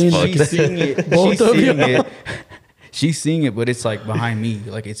is know. it That's Eileen? fucked. She's seeing it. Both She's of you. seeing it. She's seeing it, but it's like behind me.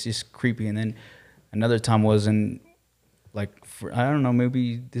 Like it's just creepy. And then another time was in like I don't know,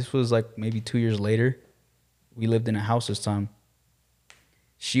 maybe this was like maybe 2 years later. We lived in a house this time.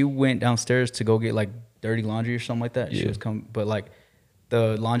 She went downstairs to go get like dirty laundry or something like that. She Yeah. was coming, but like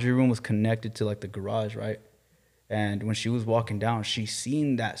the laundry room was connected to like the garage, right? And when she was walking down, she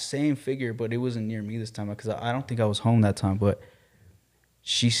seen that same figure, but it wasn't near me this time because I don't think I was home that time. But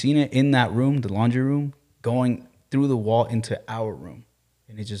she seen it in that room, the laundry room, going through the wall into our room,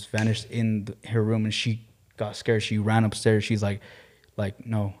 and it just vanished in her room. And she got scared. She ran upstairs. She's like,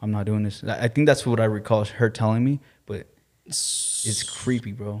 no, I'm not doing this. I think that's what I recall her telling me, but it's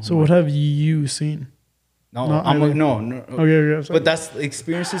creepy, bro. So what have you seen? No, No, I mean- no. Okay, sorry. But that's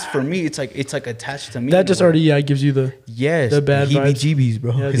experiences for me. It's like attached to me. That just already gives you the yes, the bad vibes. heebie-jeebies,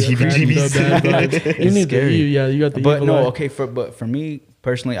 bro. yeah, It's the bad vibes. You It's need scary. you got the But evil no, eye. okay. But for me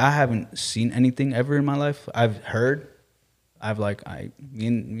personally, I haven't seen anything ever in my life. I've heard. Me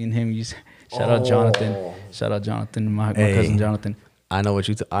and him used. Shout out Jonathan, my Hey. cousin Jonathan. I know what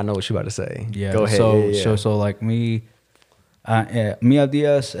you about to say. Yeah. Go ahead. So yeah, yeah. so like me, Mia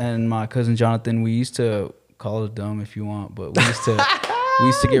Diaz and my cousin Jonathan, we used to call it dumb if you want, but we used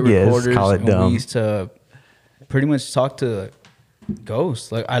to get Yes, recorders call it and dumb. we used to pretty much talk to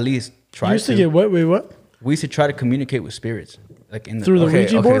ghosts, like at least You try used to get what? Wait, what? we used to try to communicate with spirits, like in the Through the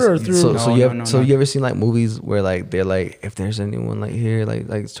Ouija board or through? So, No, you ever seen like movies where like they're like, if there's anyone like here,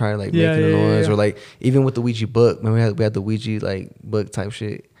 like try like Yeah, making a yeah, noise, yeah. or like even with the Ouija book, man, we had the Ouija like book type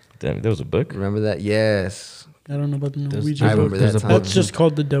shit. Damn, there was a book. Remember that? Yes. I don't know about the There's- Ouija I book. remember that There's a time. book. That's just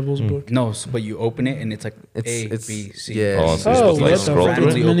called the Devil's Book. No, but you open it and it's like It's A, B, C. yeah. Oh, so you're Oh, supposed to like what the scroll fuck? through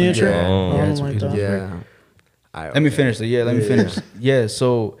Randomly it. open it. Miniature? Yeah. Oh, Yeah, I it's don't like that. Yeah. Let me finish. Let me Yeah. finish. Yeah,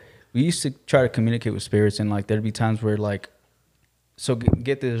 so we used to try to communicate with spirits, and like there'd be times where like, so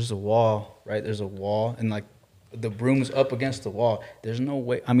get this, there's a wall, right? There's a wall, and like the broom's up against the wall. There's no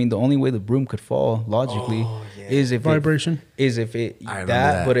way. I mean, the only way the broom could fall logically is if Vibration. Is if it I remember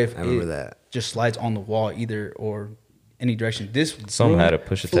that, that. but if I remember it that. just slides on the wall either or any direction. This Some broom had to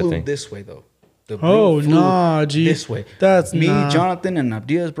push it, that flew thing. this way though. The Oh, broom flew nah, G. this way. That's me, nah. Jonathan, and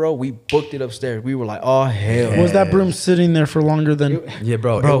Abdias, bro. We booked it upstairs. We were like, oh hell. Was that broom sitting there for longer than? Yeah,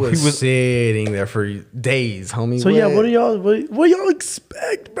 bro. Bro, It was, he was- sitting there for days, homie. So yeah, what do y'all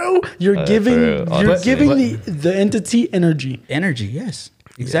expect, bro? You're for giving real. you're Honestly. giving But- the entity energy. Energy, yes,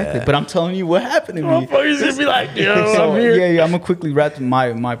 exactly. Yeah. But I'm telling you what happened to me. Motherfuckers gonna be like, yo, So, I'm here. yeah, I'm gonna quickly wrap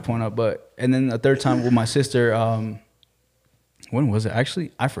my point up. But and then the third time with my sister, when was it?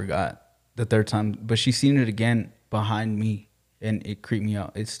 Actually, I forgot the third time, but she seen it again behind me, and it creeped me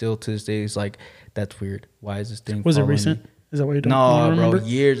out. It's still to this day. It's like that's weird. Why is this thing? Was it following recent? me? Is that what you don't No, you bro, remember?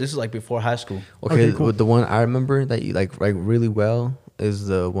 years. This is like before high school. Okay, Okay, cool. with the one I remember that you like really well is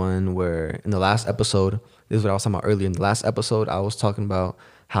the one where in the last episode, this is what I was talking about earlier. In the last episode, I was talking about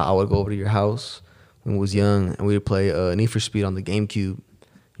how I would go over to your house when I was young and we would play Need for Speed on the GameCube.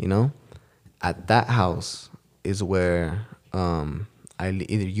 You know, at that house is where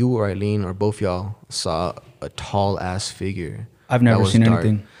either you or Eileen or both y'all saw a tall ass figure. I've never that was seen dark.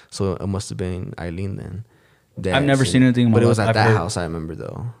 anything. So it must have been Eileen then. that I've never scene. seen anything in my But it was life. at I've that heard- house, I remember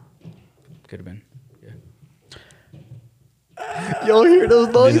though. Could have been. Yeah. Y'all hear those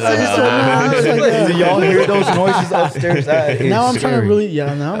noises? Do y'all hear those noises upstairs? That is Now I'm trying to scary. really,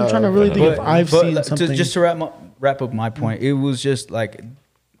 now I'm trying to really think if I've seen like, something. just to wrap up my point, it was just like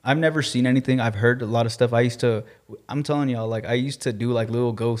I've never seen anything. I've heard a lot of stuff. I'm telling y'all, like I used to do like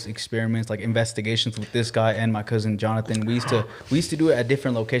little ghost experiments, like investigations with this guy and my cousin Jonathan. We used to do it at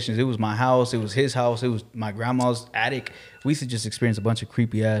different locations. It was my house, it was his house, it was my grandma's attic. We used to just experience a bunch of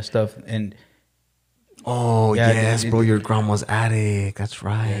creepy ass stuff and. Oh Yeah, yes, it- bro, your grandma's attic. That's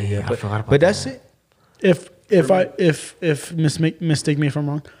right. Yeah, I forgot about but that's that. it. if mistake me if I'm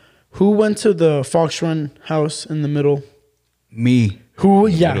wrong, who went to the Fox Run house in the middle? Me. Who?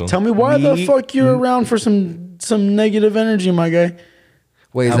 Yeah, Middle. tell me why the Me- fuck you're around for some negative energy, my guy.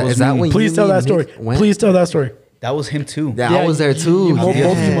 Wait, That is was that me. when Please you tell and that story. Nick went? Please tell that story. That was him too. Yeah, Yeah, I was there you- too. you both of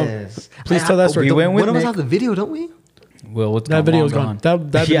them up. Yes. Please tell that story. We went with One of us Nick. have the video, don't we? Well, what's That video's gone. That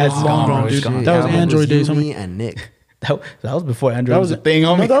Yeah, video's it's long bro, gone, it's dude. gone. That was Yeah, it Android you, days, homie. me, and Nick. That was before Android That was was a thing,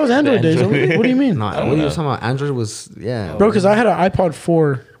 homie. No, that was Android days. homie. What do you mean, No, what are you talking about? Android was bro? Because I had an iPod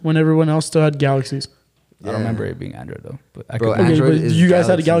 4 when everyone else still had Galaxies. I don't remember it being Android though. But I Bro, could Okay, Android but is you guys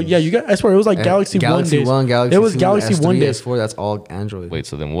had a Galaxies. Galaxy. Yeah, you guys. I swear it was like Galaxy, Galaxy 1 days. 1, Galaxy it was 2, Galaxy S3, 1 days. S4, that's all Android. Wait,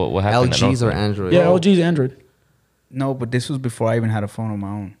 so then what happened? LGs or Android? Yeah, LG's Android. no, but this was before I even had a phone on my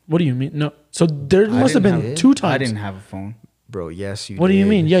own. What do you mean? No. So there must have didn't been have- 2 times. I didn't have a phone. Bro, yes, you What do did. you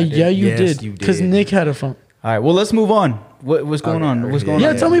mean? Yeah, did. yeah, you Yes, did. you Because did. Nick had a phone. All right, well, let's move on. What's going Okay, on? What's going Yeah,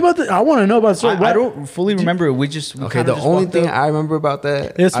 on? tell me about the. I want to know about the story. I don't fully remember it. We Okay, kinda the just only walked thing up. I remember about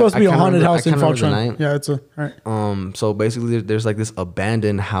that, It's supposed to be a I can't haunted remember- house I in can't Fox remember Run. the night. Yeah, it's a. All right. So basically, there's like this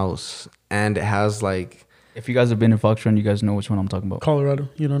abandoned house, and it has like If you guys have been in Fox Run, you guys know which one I'm talking about. Colorado.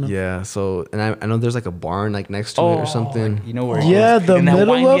 You don't know. Yeah. So, and I know there's like a barn like next to it or something. You know where? Yeah, the In that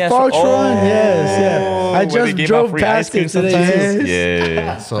middle windy of ass- Fox Run. Yes, yeah. I where they just gave out drove free past ice cream it today. sometimes? Yes.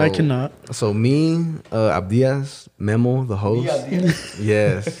 Yeah. So I cannot. So me, Abdias, Memo, the host.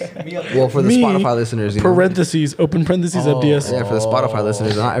 Yes. Well, for the Me, Spotify listeners, you know. Parentheses, open parentheses, FDS. Yeah, for the Spotify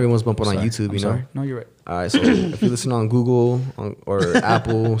listeners, not everyone's bumping on YouTube, you know. Sorry. No, you're right. All right, so if you listen on Google or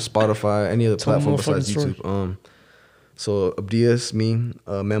Apple, Spotify, any other Tell them platform a besides fucking YouTube, so Abdias, me,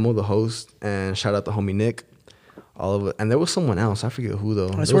 Memo, the host, and shout out to homie Nick, all of it, and there was someone else, I forget who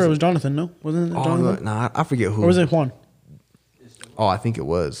though. I swear it was Jonathan, no? Wasn't it Oh, Jonathan? no, I forget who. Or was it Juan? Oh, I think it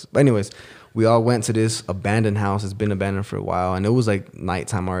was. But anyways, we all went to this abandoned house. It's been abandoned for a while, and it was like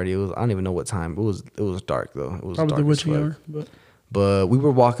nighttime already. It was, I don't even know what time. It was dark though. It was Probably the dark as witching fuck. hour. But But we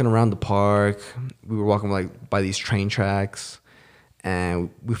were walking around the park. We were walking like by these train tracks, and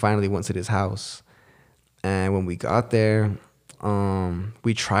we finally went to this house. And when we got there,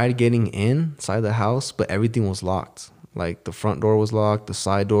 we tried getting inside the house, but everything was locked. Like the front door was locked, the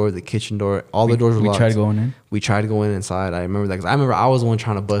side door, the kitchen door, all the doors were We locked. tried going in. We tried to go in inside. I remember that because I remember I was the one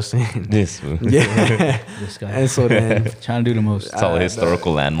trying to bust in. This fool. Yeah. This guy. And so then, Trying to do the most. It's all a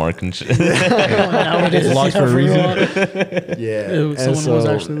historical landmark and shit. now it is locked for a reason. yeah. Someone was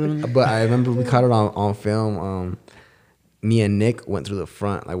actually living there. But I remember we caught it on film. Me and Nick went through the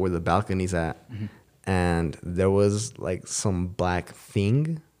front, like where the balcony's at, and there was like some black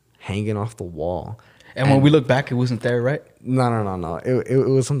thing hanging off the wall. And when we look back, it wasn't there, right? No. It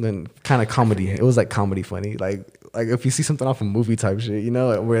was something kind of comedy. It was like comedy funny, like if you see something off a movie type shit, you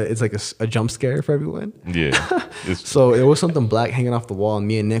know, where it's like a jump scare for everyone. Yeah. It's- So there was something black hanging off the wall, and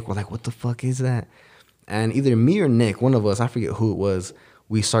me and Nick were like, "What the fuck is that?" And either me or Nick, one of us, I forget who it was,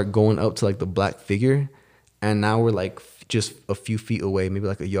 we start going up to like the black figure, and now we're like just a few feet away, maybe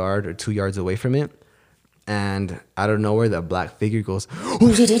like a yard or 2 yards away from it. And out of nowhere, that black figure goes,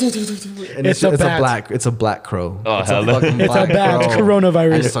 and It's a bat. it's a black crow. Oh, it's hell a no. fucking It's a black bad crow.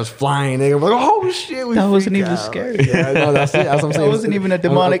 coronavirus. And it starts flying. And I'm like, oh shit, we That wasn't freak even out. scary. Yeah, no, that's it. That's what I'm saying. wasn't even a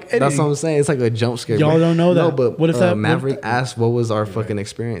demonic That's editing. what I'm saying. It's like a jump scare. Y'all but- don't know No, that. but What if that- Maverick asked what was our fucking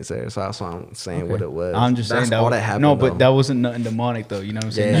experience there? So that's why I'm saying what it was. I'm just That's saying that. all that happened. No, but though. that wasn't nothing demonic, though. You know what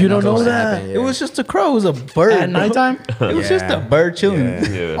I'm saying? Yeah, You don't know that's what that? happened, It was just a crow. It was a bird. At bro. nighttime? It was just a Yeah. bird chilling.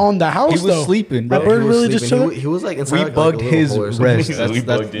 yeah. On the house, He was though. sleeping, bro. That bird He was really just sleeping. chilling? He was like inside We like, bugged a little his hole or rest. something. We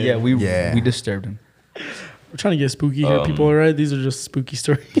bugged in. We disturbed him. We're trying to get spooky here, people. All right, these are just spooky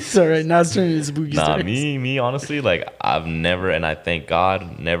stories. All right, now it's turning into spooky Nah, stories. me, honestly, like I've never, and I thank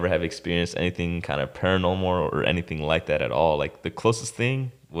God, never have experienced anything kind of paranormal or anything like that at all. Like the closest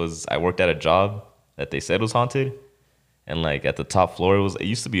thing was I worked at a job that they said was haunted, and like at the top floor, it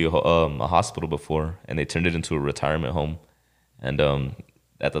used to be a hospital before, and they turned it into a retirement home, and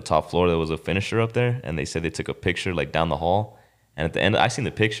at the top floor there was a finisher up there, and they said they took a picture like down the hall, and at the end I seen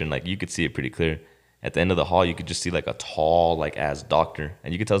the picture and like you could see it pretty clear. At the end of the hall, you could just see like a tall, like ass doctor,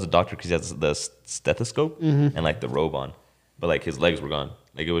 and you could tell it's a doctor because he has the stethoscope and like the robe on, but like his legs were gone.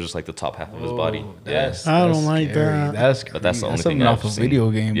 Like it was just like the top half of his body. Yes, I don't like that. That's but that's the only something thing off I've a seen.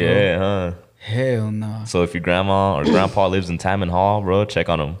 video game, bro. Yeah, huh? Hell no. So if your grandma or grandpa lives in Tamman Hall, bro, check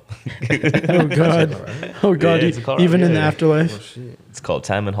on them. Oh god. Oh god. Yeah, it's a Colorado, Even in the yeah. afterlife. It's called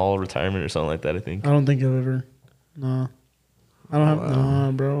Tamman Hall Retirement or something like that, I think. I don't think I've ever. No. I don't have.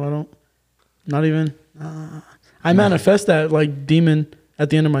 No, bro. I don't. Not even. I manifest that like demon at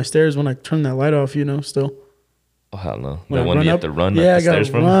the end of my stairs when I turn that light off. You know, still. Oh hell no! When The I one run you have up- to run Yeah, up I the gotta stairs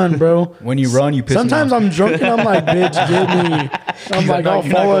from. run, bro. When you run, you piss Sometimes him off. I'm drunk and I'm like, bitch, get me. I'm like, I'll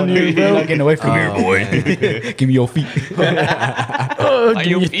fall on you, You're bro. not getting away from here, boy. Give me your feet.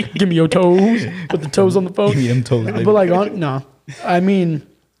 Give me your toes. Put the toes on the phone. Give me them toes, baby. But like, no, I mean,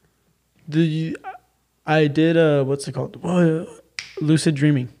 I did what's it called? Lucid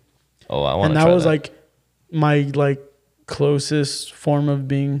dreaming, Oh, I want and to that try was that. like my like closest form of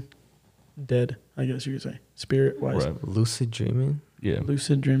being dead. I guess you could say, spirit wise. Right. Lucid dreaming. Yeah.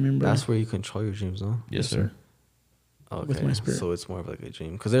 Lucid dreaming, bro. That's where you control your dreams, no? Yes, sir. Okay. With my spirit. So it's more of like a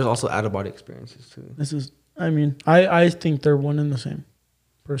dream because there's also out of body experiences too. This is. I mean, I think they're one and the same.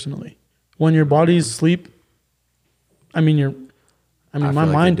 Personally, when your body's asleep, I mean I my feel like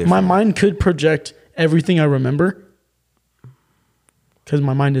they're my different. mind could project everything I remember because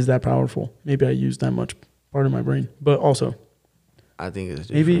my mind is that powerful. Maybe I use that much part of my brain, but also I think it's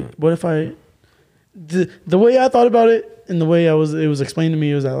different. maybe what if I the way I thought about it and the way it was explained to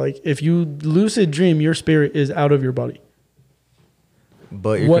me was that like if you lucid dream, your spirit is out of your body.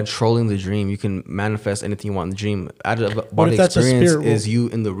 But you're What- controlling the dream. You can manifest anything you want in the dream. Out of What body if that's a experience spirit is world? you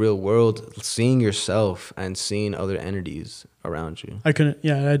in the real world seeing yourself and seeing other entities around you. I couldn't.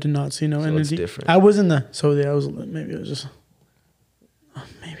 Yeah, I did not see no So it's energy. different. I was in the. So yeah, I was. Maybe it was just.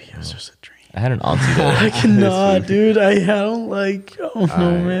 Maybe it was just a dream. I had an auntie that I cannot, dude. I don't like. Oh no,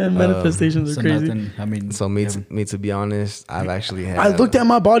 Alright, man. Manifestations So are crazy. nothing. I mean, So me to be honest, I've actually had. I looked at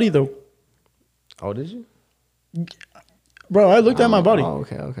my body though, Oh, did you? bro. I looked at my body. Oh,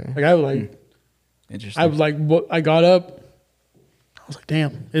 okay. Like I was like. interesting. I was like, what? I got up. I was like,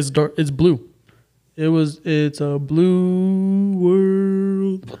 damn, it's dark. It's blue. It's a blue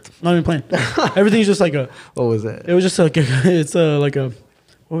world. Not even playing. Everything's just like a. What was that? It was just like a. It's a like a.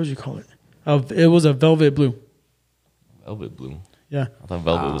 What would you call it? It was a velvet blue. velvet blue. Yeah, I thought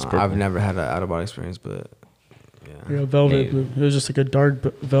velvet was purple. I've never had an out of body experience, but yeah. like a velvet Yeah. blue. It was just like a dark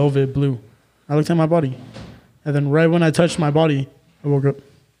velvet blue. I looked at my body, and then right when I touched my body, I woke up.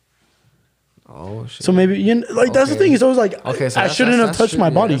 Oh shit. So maybe like that's the Okay. thing. Is always like Okay, so I that's- shouldn't have that's touched my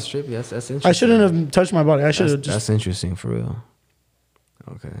trippy. body. That's trippy. That's interesting. I shouldn't have touched my body. I should have That's, just. that's interesting for real.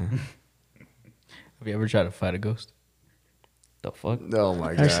 Okay. Have you ever tried to fight a ghost? the fuck? Oh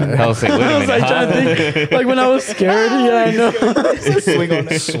my Actually, I was like, wait a I was minute. like trying to think. Like when I was scared. Yeah, I know. Swing on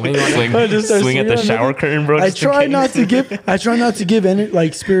it. Swing on it. swing, I just started swing at the swinging on shower curtain, bro. I just in try case. not to give. I try not to give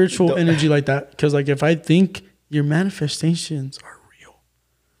like spiritual energy like that because like if I think your manifestations are real,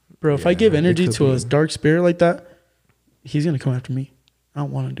 bro. If I Yeah, give they energy could to a be. dark spirit like that, he's gonna come after me. I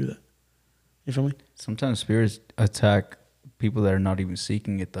don't want to do that. You feel me? Sometimes spirits attack people that are not even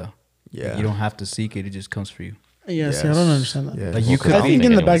seeking it, though. Yeah. Like, you don't have to seek it; it just comes for you. Yeah. See, I don't understand that. Yeah. Like you could I I don't think think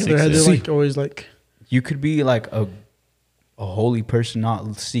in the anyone back of their head, seeks they're it. like always like. You could be like a holy person,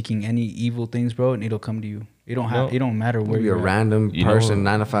 not seeking any evil things, bro, and it'll come to you. It don't have. No. It don't matter where Maybe a you're at. random You know person,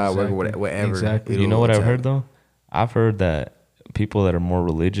 what? 9 to 5, Exactly. whatever. Exactly. You know what I've attack. heard though? I've heard that people that are more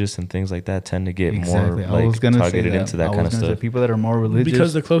religious and things like that tend to get Exactly. more I was like gonna say targeted that. into that I kind was of gonna say stuff. people that are more religious,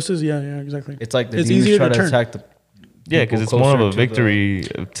 Because the closest, yeah, exactly. it's like the it's demons easier try to to turn. attack the. Yeah, because people it's more of closer a to the-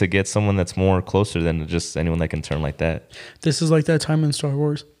 victory to get someone that's more closer than just anyone that can turn like that. This is like that time in Star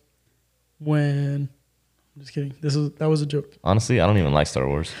Wars when. I'm just kidding. That was a joke. Honestly, I don't even like Star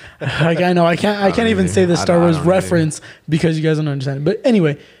Wars. Like I know I can't don't even either. say the I Star don't- I Wars don't either. reference because you guys don't understand it. But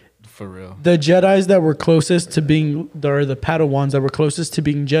anyway, For real. the Jedis that were closest to being, or the Padawans that were closest to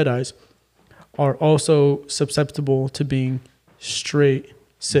being Jedis, are also susceptible to being straight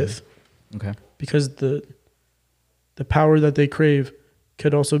Sith Okay. because the power that they crave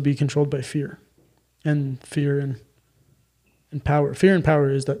could also be controlled by fear, and power. Fear and power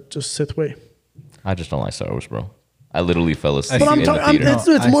is that just Sith way. I just don't like Star Wars, bro. I literally fell asleep But I'm in the talking.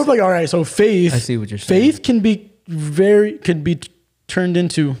 theater. It's more of like, all right. So faith. I see what you're saying. Faith can be turned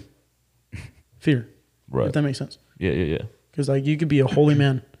into fear. Right. If that makes sense. Yeah. Because like you could be a holy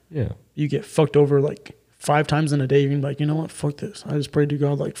man. Yeah. You get fucked over like 5 times in a day. You're gonna be like, you know what? Fuck this. I just prayed to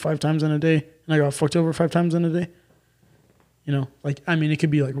God like 5 times in a day, and I got fucked over 5 times in a day. You know, like I mean, it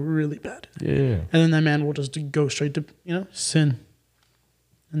could be like really bad, Yeah. and then that man will just go straight to sin,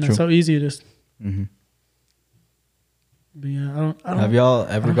 and that's True. how easy it is. Mm-hmm. But yeah, I don't. Have y'all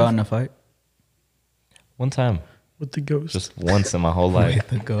ever gotten in a fight One time. with the ghost. Just once in my whole life. with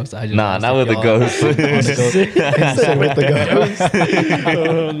the ghost? I just Nah, asked not if with the y'all- ghost. with the ghost.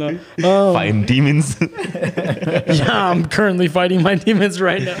 Oh, no. Fighting demons. Yeah, I'm currently fighting my demons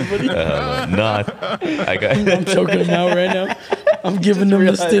right now, buddy. Nah. I got. I'm choking them out right now. I'm giving them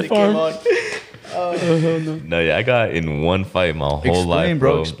the stiff arm. No, yeah, I got in one fight my whole Explain, life,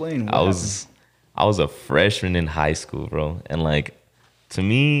 bro, bro. explain. What I was a freshman in high school, bro, and like to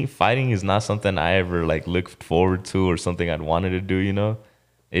me, fighting is not something I ever like looked forward to or something I'd wanted to do. You know,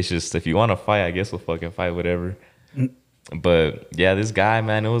 it's just if you want to fight, I guess we'll fucking fight, whatever. But yeah, this guy,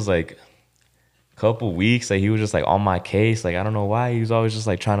 man, it was like a couple weeks that he was just like on my case. Like I don't know why he was always just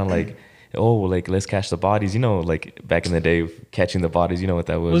like trying to like. Oh, like let's catch the bodies. You know, like back in the day, catching the bodies. You know what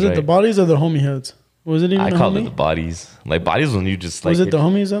that was? Was it right? the bodies or the homie heads? Was it even I a call it homie? the bodies. Like bodies when you just like. Was it the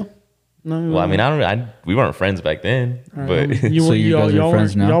homies though? No. Well, I mean, we weren't friends back then, All right, but homie. So you guys are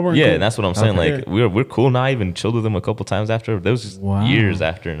friends now? Y'all weren't yeah, cool. and that's what I'm saying. Okay. Like we're cool now. I even chilled with them a couple times after. That was just Wow. years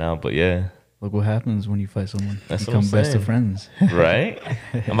after now, but yeah, Look what happens when you fight someone. That's what Become I'm best of saying. friends. right.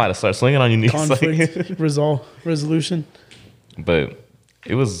 I'm about to start swinging on you, knees. conflict resolution. But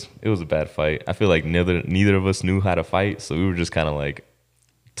it was a bad fight. I feel like neither of us knew how to fight, so we were just kind of like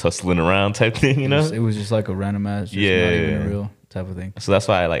tussling around type thing, you know. It was just like a random match. Just Yeah, not even yeah. a real type of thing. So that's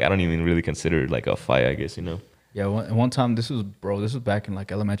why I don't even really consider it like a fight, I guess, you know. Yeah, one time this was back in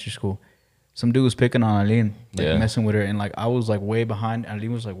like elementary school. Some dude was picking on Aline, like Yeah. messing with her, and like I was like way behind.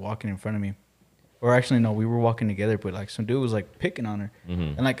 Aline was like walking in front of me, or actually no, we were walking together, but like some dude was like picking on her,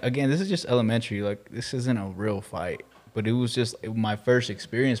 and like again, this is just elementary. Like this isn't a real fight, but it was just my first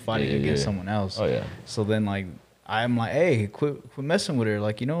experience fighting against someone else. Oh yeah. So then like I'm like, hey, quit messing with her,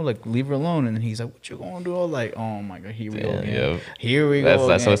 like like leave her alone. And then he's like, what you gonna do? I'm like, oh my god, here we go again. Here we go.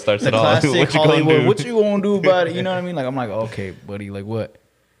 That's how it starts The it all. classic What you gonna Hollywood. do? What you gonna do about it? You know what I mean? Like I'm like, okay, buddy, like what?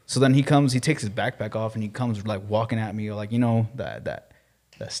 So then he takes his backpack off and he comes like walking at me, like that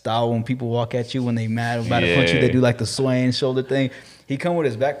style when people walk at you when they mad about to punch you, they do like the swaying shoulder thing. He come with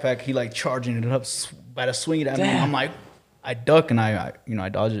his backpack, he like charging it up, about to swing it at me. I'm like, I duck and I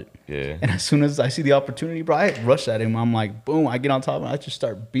dodge it. Yeah. And as soon as I see the opportunity, bro, I rush at him. I'm like, boom, I get on top and I just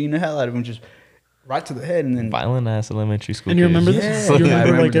start beating the hell out of him, just right to the head. And then Violent ass elementary school. And you kids. remember this? yeah, You I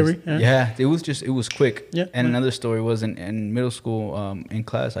remember like this. every? Yeah, it was quick. Yeah. And another story was in middle school, in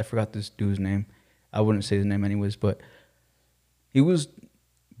class, I forgot this dude's name. I wouldn't say his name anyways, but he was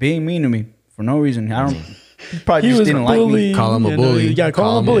being mean to me for no reason. He probably He just was didn't like me. bullying, Call him a you know, bully. Yeah,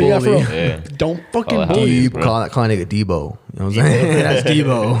 call him a bully. Yeah, for real. Yeah. Don't fucking Oh, hell bully. yeah. Deep, bro. call a nigga Debo. You know what I'm saying? That's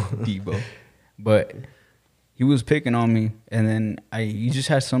Debo. Debo. But he was picking on me, and then he just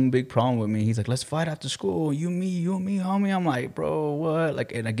had some big problem with me. He's like, let's fight after school. You and me, homie. I'm like, bro, what?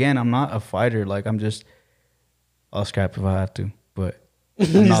 Like, and again, I'm not a fighter. Like, I'll scrap if I have to. But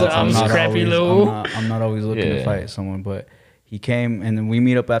I'm scrappy, always, Lou. I'm not always looking to Yeah. fight someone. But he came, and then we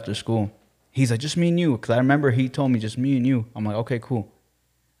meet up after school. He's like, just me and you. Because I remember he told me, just me and you. I'm like, okay, cool.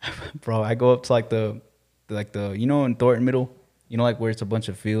 Bro, I go up to like the in Thornton Middle, like where it's a bunch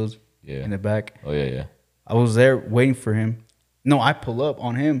of fields Yeah. in the back. Oh yeah, yeah. I was there waiting for him. No, I pull up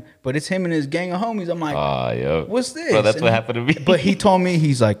on him, but it's him and his gang of homies. I'm like, Yo. what's this? Bro, that's And what happened to me. But he told me,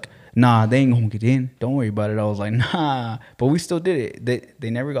 he's like, nah, they ain't gonna get in. Don't worry about it. I was like, nah. But we still did it. They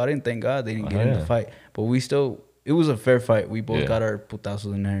never got in. Thank God they didn't get in the fight. But it was a fair fight. We both got our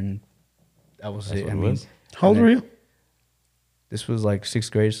putazos in there, and that was it. what it was? How old were you? This was like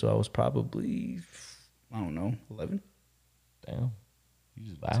 6th grade, so I was probably, I don't know, 11. Damn. You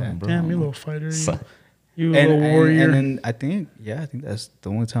just violent, bro. Damn, you little fighter. You, Son. you little warrior. And then I think that's the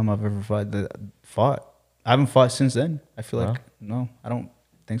only time I've ever fought. I haven't fought since then. I feel like, no, I don't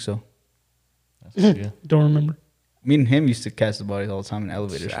think so. That's good. Don't remember. Me and him used to catch the bodies all the time in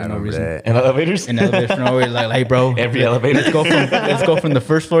elevators for no reason. In elevators? In elevators for no reason. Like, hey, bro. Every elevator. Let's go from the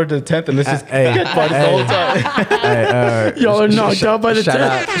first floor to the 10th and let's just catch bodies the whole time. Y'all are knocked out by the shout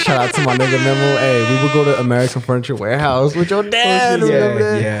tent. Shout out to my nigga Memo. Hey, we would go to American Furniture Warehouse with your dad. Yeah, remember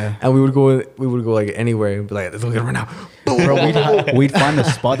that? yeah. And we would go like anywhere and be like, let's go get it right now. Boom. Bro, we'd find a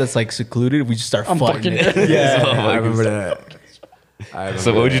spot that's like secluded. We just start fighting it. Yeah, Oh my I remember that.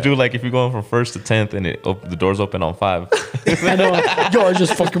 So what would you do like if you're going from 1st to 10th and the doors open on 5? I know. Y'all are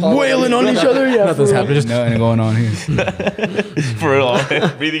just fucking wailing on each other. Yeah, Nothing's for real. happening. Just Nothing going on here. For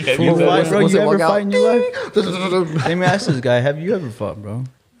real. Breathing heavy. You fight, bro? once You they ever walk out, fight in your life? Let me ask this guy. Have you ever fought, bro?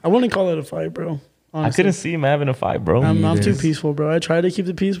 I wouldn't call it a fight, bro. I Honestly. couldn't see him having a fight, bro. I'm too peaceful, bro. I try to keep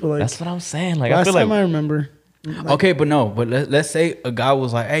the peace, but like That's what I'm saying. Like I last feel time like I remember, Okay, but let's say a guy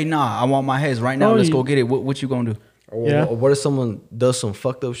was like, hey, nah, I want my heads right now. Oh, Let's you- go get it. What you gonna do? Yeah. Or what if someone does some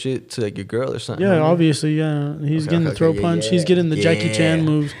fucked up shit to like your girl or something? yeah, obviously, yeah. He's Okay, getting the okay, throw yeah, punch. yeah. He's getting the Jackie Yeah. Chan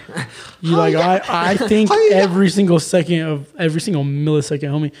moves. You like, I think every single second of every single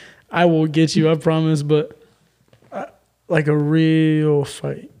millisecond, homie, I will get you. I promise. But like a real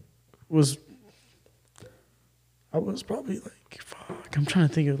fight was, I was probably like, fuck. I'm trying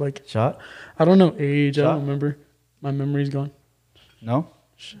to think of like, Shot? I don't know age. I Shot? don't remember. My memory's gone. No?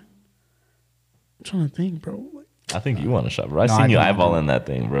 I'm trying to think, bro. Like, I think you want a shot, bro. I No, seen I you don't. ealballing that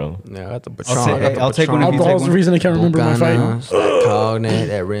thing, bro. Yeah, I got the I'll Patron. take- I got the I'll take one if Patron. you take alcohol's the one. reason I can't remember my fight. Bucana, that Cognac,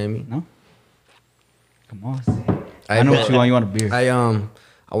 that Remy. No? Come on. I know what you want. You want a beer.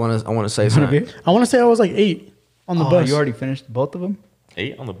 I want to say You want a something. beer? I want to say I was like 8 on the bus. You already finished both of them?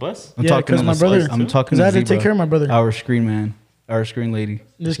 8 on the bus? I'm Yeah, talking 'cause to my the- brother- I'm talking 'cause I had to Zebra, take care of my brother. Our screen man. Our screen lady.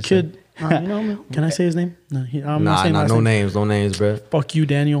 This kid, you know, can I say his name? No, I'm not Nah, saying last no name. names, bro. Fuck you,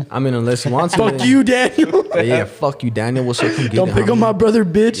 Daniel. I mean, unless you want to. Fuck you, Daniel. Yeah, fuck you, Daniel. What's up? Come get Don't it, pick on homie. my brother,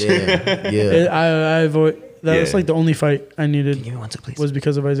 bitch. Yeah, yeah. I avoid. That's Yeah. like the only fight I needed Give me one, two, please. was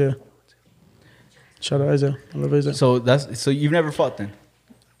because of Isaiah. Shout out Isaiah. I love Isaiah. So you've never fought then?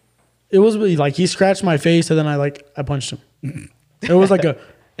 It was really like he scratched my face and then I punched him. It was like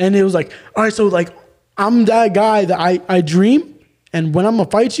and it was like, all right, so like I'm that guy that I dream, and when I'm gonna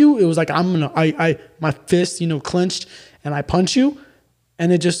fight you, it was like I my fist clenched and I punch you,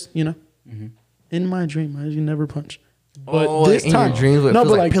 and it just in my dream I never punch. But Oh, this in your time, dreams, it no, feels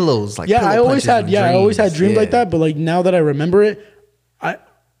but like pillows, like yeah, pillow I always punches had in I always had dreams, dreams like yeah. that. But like now that I remember it,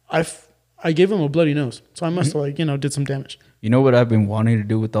 I gave him a bloody nose, so I must have did some damage. You know what I've been wanting to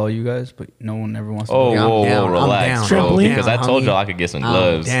do with all you guys, but no one ever wants to. Oh, do it? I'm whoa, down, whoa, I'm relax, down. bro. Trampoline? Because I told Homie. y'all I could get some I'm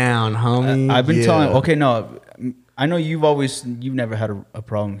gloves. down, homie. I've been Yeah. telling. Okay, no, I know you've never had a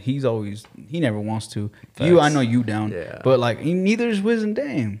problem. He never wants to. You, I Facts. know you down. Yeah. But like, neither is Wiz and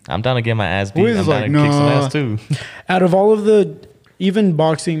Dame. I'm down to get my ass beat. Wiz I'm is down like, to kick some nah. ass too. Out of all of the even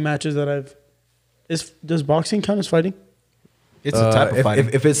boxing matches that does boxing count as fighting? It's a type of if, fighting.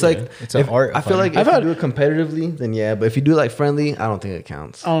 if it's like, It's an art of I feel like fighting. if I've you do it competitively, then yeah. But if you do it like friendly, I don't think it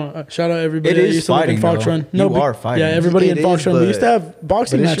counts. Oh, shout out everybody It that is used to live in fighting, Fox though. Run. You but- are fighting. Yeah, everybody It in Fox is, Run. We used to but- have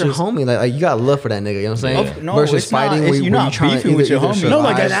boxing But it's your matches. homie. Like you got love for that nigga. You know what I'm saying? Of- no, Versus it's not. fighting It's- where you're where not you trying to beefing with either your homie. No,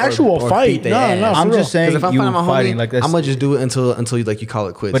 like an survive actual or fight. beat their No, ass. no, I'm for just real. saying Because if I'm you fighting my fighting homie, like this. I'm gonna just do it until you like you call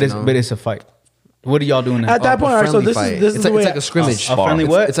it quits. But you it's know? but it's a fight. What are y'all doing now? At that point, all right, so friendly this fight. is it's the like, way it's like a scrimmage. A friendly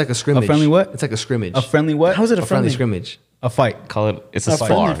what? It's like a scrimmage. A friendly what? It's like a scrimmage. A friendly what? How is it a A friendly friendly? scrimmage. A fight. Call it. It's A a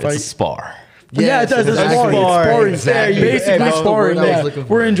friendly spar. fight. It's a spar. Yeah, it does. It's exactly. sparring. It's sparring. Exactly. Basically That's the sparring. word I was Yeah, looking for.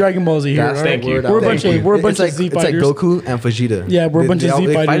 we're in Dragon Ball Z here. That's all the right? word. We're a bunch of It's Z like fighters. Goku and Vegeta. Yeah, we're a bunch of all- Z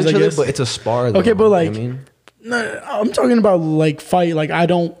they fight fighters, each I other, guess. but it's a spar. Though, Okay, but like, you know what I mean? no, I'm talking about like fight. Like I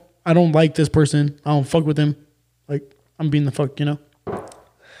don't like this person. I don't fuck with him. Like I'm being the fuck, you know.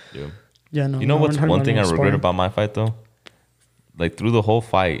 Yeah. Yeah, no. You know no, what's I'm talking one about thing I no regret sparring. about my fight though? Like through the whole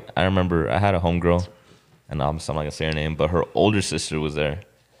fight, I remember I had a homegirl, and I'm not gonna say her name, but her older sister was there,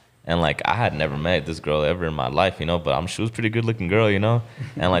 and like I had never met this girl ever in my life, you know. But she was a pretty good looking girl, you know.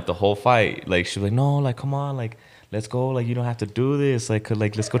 And like the whole fight, like she was like, no, like come on, like let's go, like you don't have to do this, like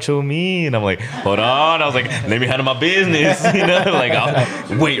let's go chill with me. And I'm like, hold on, I was like, let me handle my business, you know. Like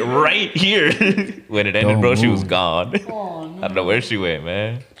I'll wait right here. When it ended, Don't bro, she was move. gone. I don't know where she went,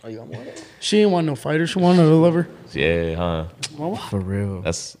 man. She didn't want no fighter. She wanted a lover. Yeah, huh? For real.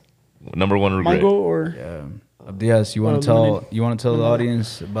 That's number one regret. Mongo or Yes, you want Well, to tell eliminate. the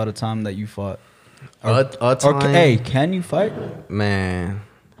audience about a time that you fought. A Or time, hey, can you fight? man.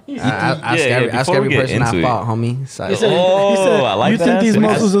 Ask yeah, every before we get person I into it. fought, homie. So, He said- Oh, I like you that think these answer.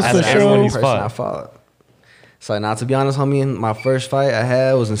 muscles is Ask for everyone show? he's person fought. I fought. So now, to be honest, homie, my first fight I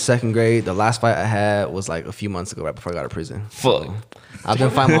had was in second grade. The last fight I had was like a few months ago, right before I got out of prison. Fuck. I've been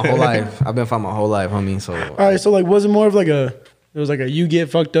fighting my whole life. I've been fighting my whole life, homie. So all right. So like, was it more of like it was like a you get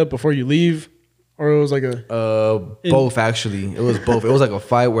fucked up before you leave, or it was like a both actually. It was both. It was like a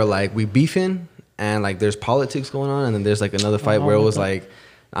fight where like we beefing and like there's politics going on, and then there's like another fight where it was like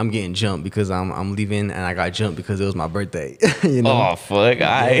I'm getting jumped because I'm leaving, and I got jumped because it was my birthday. You know. Oh fuck,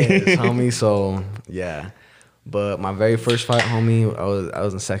 Yes, homie. So yeah, but my very first fight, homie, I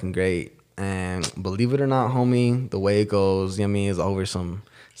was in second grade, and believe it or not, homie, the way it goes, you know what I mean, is over some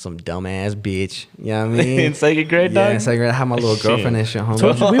dumbass bitch. You know what I mean? In second grade, Yeah, dog? in second grade, I had my little Shit. girlfriend and shit, homie.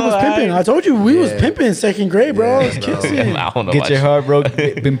 told you we was pimping. I told you we was Yeah. pimping in second grade, bro. I was Yeah, bro. kissing. I don't know. Get your about heart broke.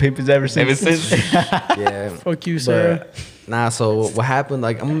 Been pimping ever shit. Ever since. since. Yeah. Fuck you, Sarah. Nah, so what happened,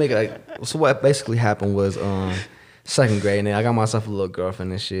 like, I'm gonna make it like, so what basically happened was, second grade, and then I got myself a little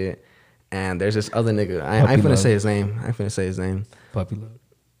girlfriend and shit, and there's this other nigga, I ain't Puppy finna love. say his name, Puppy love.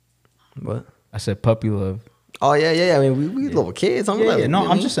 What? I said puppy love. Oh, yeah, I mean, we little kids, I'm Yeah, like, yeah, no, you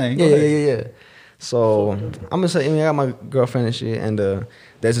know I'm what just I mean? saying, go Yeah. So, I'm gonna say, I mean, I got my girlfriend and shit, and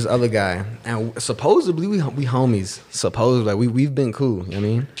there's this other guy, and supposedly we homies, supposedly, like, we've been cool, you know what I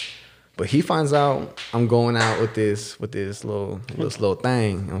mean? But he finds out I'm going out with this little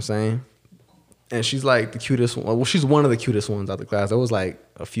thing, you know what I'm saying? And she's like the cutest one. Well, she's one of the cutest ones out of the class. There was like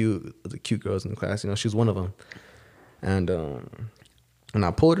a few of the cute girls in the class, you know, she's one of them. And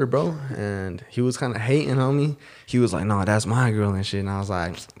I pulled her, bro, and he was kind of hating on me. He was like, no, that's my girl and shit. And I was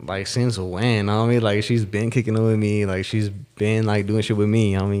like since when? You know what I mean? Like, she's been kicking it with me. Like, she's been, like, doing shit with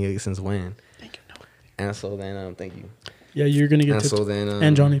me. You know what I mean? Since when? Thank you. And so then, thank you. Yeah, you're gonna get And tipped. so then,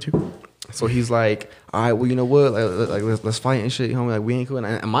 and Johnny too. So he's like, all right, well, you know what? Like let's fight and shit, homie. Like, we ain't cool.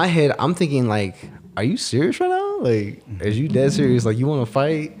 And in my head, I'm thinking, like, are you serious right now? Like, is you dead serious? Like, you want to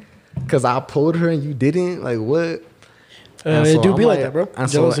fight? Because I pulled her and you didn't? Like, what? And It so do I'm be like that, bro. And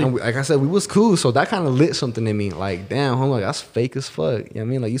so, Jealousy. and like I said, we was cool. So that kind of lit something in me. Like, damn, homie, like, that's fake as fuck. You know what I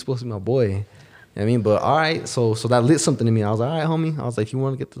mean? Like, you supposed to be my boy. You know what I mean? But all right, so that lit something in me. I was like, all right, homie. I was like, if you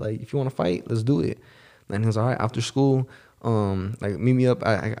want to fight, let's do it. And he was all right, after school, like, meet me up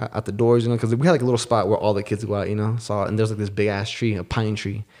at the doors, you know, because we had like a little spot where all the kids go out, you know. So, and there's like this big ass tree, a pine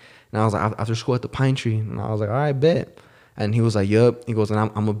tree. And I was like, after school at the pine tree. And I was like, all right, bet. And he was like, yup. He goes, and I'm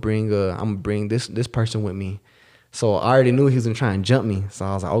gonna bring this person with me. So I already knew he was gonna try and jump me. So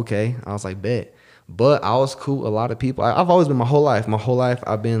I was like, okay. I was like, bet. But I was cool with a lot of people. I've always been my whole life. My whole life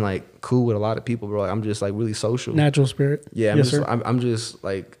I've been like cool with a lot of people, bro. Like, I'm just like really social. Natural spirit. Yeah, yes, sir. I'm just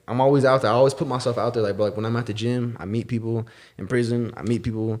like, I'm always out there. I always put myself out there. Like, bro, like when I'm at the gym, I meet people in prison. I meet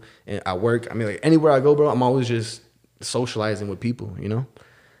people at work. I mean, like anywhere I go, bro, I'm always just socializing with people, you know.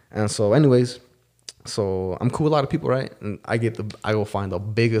 And so, anyways, so I'm cool with a lot of people, right? And I go find the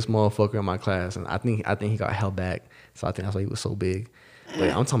biggest motherfucker in my class, and I think he got held back, so I think that's why he was so big. But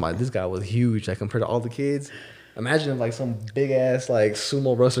I'm talking about this guy was huge, like compared to all the kids. Imagine if like some big ass like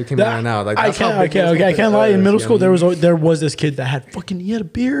sumo wrestler came out right now. Like I can't lie. In middle school, there was this kid that had he had a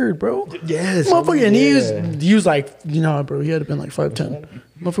beard, bro. Yes, motherfucker, and he was like, you know, bro, he had to been like 5'10".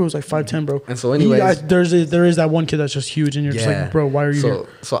 Motherfucker was like 5'10", bro. And so, anyways, there is that one kid that's just huge, and you're just like, bro, why are you here?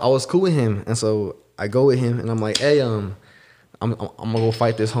 So I was cool with him, and so I go with him, and I'm like, hey, I'm gonna go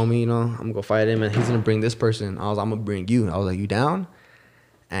fight this homie, you know, I'm gonna go fight him, and he's gonna bring this person. I'm gonna bring you. I was like, you down?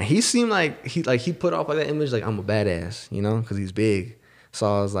 And he seemed like he put off like that image, like I'm a badass, you know, because he's big. So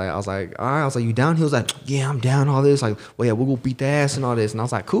I was like, all right. I was like, you down? He was like, yeah, I'm down. All this, like, well, yeah, we'll go beat the ass and all this. And I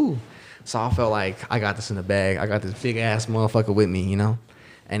was like, cool. So I felt like I got this in the bag. I got this big ass motherfucker with me, you know.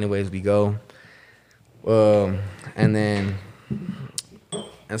 Anyways, we go,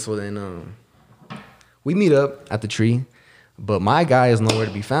 and so then we meet up at the tree, but my guy is nowhere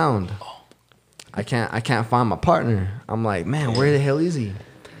to be found. I can't find my partner. I'm like, man, where the hell is he?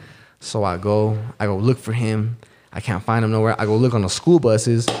 So I go look for him. I can't find him nowhere. I go look on the school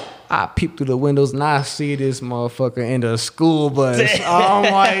buses. I peep through the windows and I see this motherfucker in the school bus.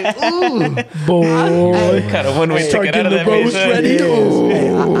 I'm like, ooh, boy. Kind of one way Start to get out getting of the that boats bitch, huh? ready. Hey,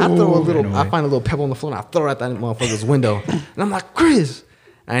 I throw a Right little. away. I find a little pebble on the floor and I throw it at that motherfucker's window. And I'm like, Chris.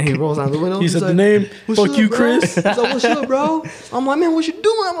 And he rolls out the window. He He's said like, the name. "What's Fuck up, you, bro?" Chris. He's like, what's up, bro? I'm like, man, what you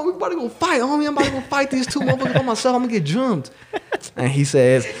doing? I'm like, we about to go fight, homie. I'm about to go fight these two motherfuckers by myself. I'm gonna get jumped. And he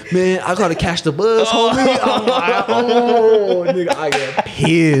says, man, I gotta catch the bus, homie. I'm like, oh, nigga, I get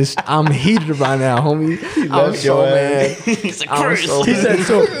pissed. I'm heated right now, homie. I'm so mad. He's like, I'm Chris. so He said,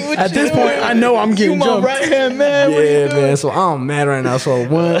 so at this point, I know I'm getting jumped. hand man. Yeah, man. So I'm mad right now. So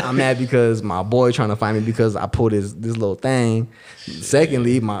one, I'm mad because my boy trying to find me because I pulled this little thing.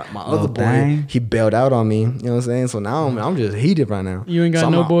 Secondly, my other boy, thing? he bailed out on me. You know what I'm saying? So now I'm just heated right now. You ain't got So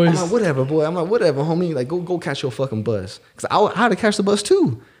no I'm boys? like, whatever, boy. I'm like, whatever, homie. Like, go catch your fucking bus. Cause I had to catch the bus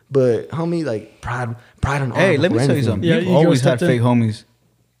too. But homie, like pride and honor. Hey, let me before tell you anything. something. Yeah, You've you always had stepped in. fake homies.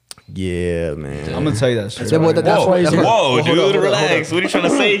 Yeah, man. I'm gonna tell you that shit. Yeah, but right that's now. why. Whoa, That's why- whoa, hold dude, on, hold on, relax. hold on. What are you trying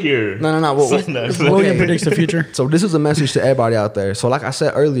to say here? No. William predicts the future. So this is a message to everybody out there. So like I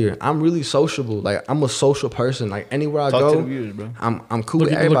said earlier, I'm really sociable. Like I'm a social person. Like anywhere I Talk go, to the viewers, bro. I'm cool Look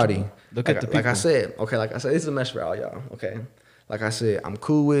with at- look at- everybody. look like, at the Like I people. said, this is a message for all y'all. Okay, like I said, I'm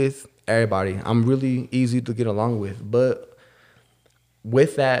cool with everybody. I'm really easy to get along with. But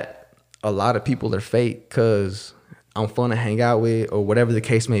with that, a lot of people are fake because I'm fun to hang out with or whatever the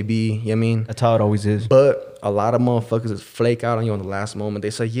case may be. You know what I mean? That's how it always is. But a lot of motherfuckers is flake out on you on the last moment. They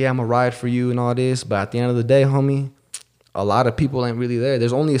say, yeah, I'm going to ride for you and all this. But at the end of the day, homie, a lot of people ain't really there.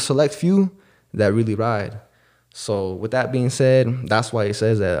 There's only a select few that really ride. So with that being said, that's why it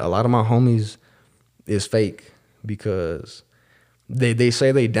says that a lot of my homies is fake because they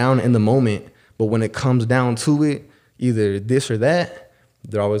say they down in the moment. But when it comes down to it, either this or that,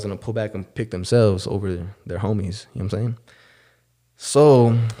 they're always going to pull back and pick themselves over their homies. You know what I'm saying? So,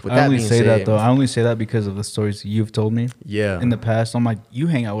 with I that only being say said, that though. I only say that because of the stories you've told me yeah, in the past. I'm like, you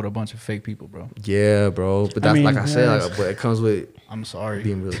hang out with a bunch of fake people, bro. yeah, bro. But that's mean, like I said, yeah, like, but it comes with I'm sorry.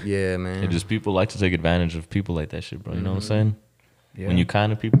 being real. Yeah, man. And just people like to take advantage of people like that shit, bro. You know what I'm saying? Yeah. When you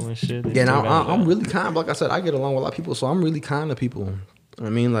kind of people and shit. they Yeah, and take advantage I'm of really kind. Like I said, I get along with a lot of people, so I'm really kind to people. I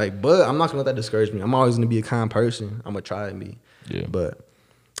mean, like, but I'm not gonna let that discourage me. I'm always gonna be a kind person. I'm gonna try and be. Yeah. But,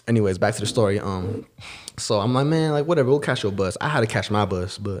 anyways, back to the story. So I'm like, man, like whatever. We'll catch your bus. I had to catch my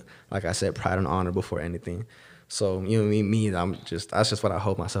bus, but like I said, pride and honor before anything. So you know what I mean? That's just what I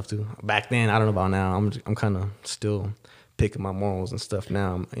hold myself to. Back then, I don't know about now. I'm kind of still picking my morals and stuff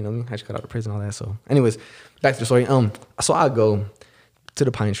now. You know what I mean? I just got out of prison, all that. So, anyways, back to the story. So I go to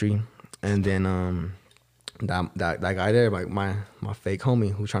the pine tree, and then that guy there, like my fake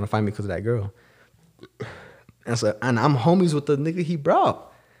homie who's trying to find me because of that girl. And I'm homies with the nigga he brought.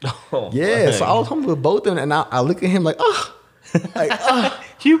 Oh, Yeah, my. so I was homies with both of them, and I look at him like,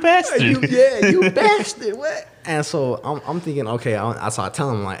 You bastard. you bastard, what? And so I'm thinking, okay, so I tell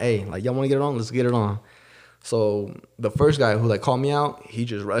him like, hey, like y'all want to get it on? Let's get it on. So the first guy who like called me out, he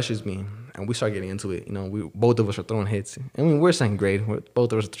just rushes me, and we start getting into it. You know, both of us are throwing hits. I mean, we're second grade.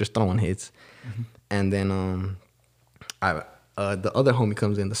 Both of us are just throwing hits, and then the other homie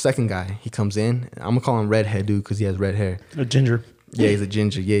comes in. The second guy, he comes in. I'm gonna call him redhead dude because he has red hair. A ginger. Yeah, he's a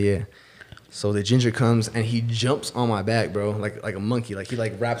ginger. Yeah. So the ginger comes and he jumps on my back, bro, like a monkey. Like he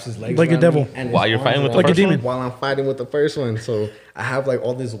like wraps his legs Like a around devil. me and While his you're arms fighting with the around Like a me demon. While I'm fighting with the first one, so I have like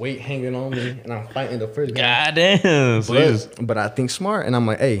all this weight hanging on me, and I'm fighting the first guy. God damn. So you just- But I think smart, and I'm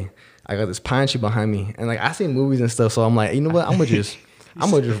like, hey, I got this pine tree behind me, and like I seen movies and stuff, so I'm like, you know what? I'm gonna just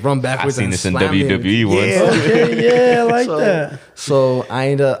run I've backwards. seen and this in slam him. WWE once. Yeah. Okay, yeah, I like so, that. So I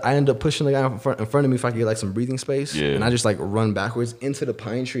end up pushing the guy in front of me if I could get like some breathing space. Yeah. And I just like run backwards into the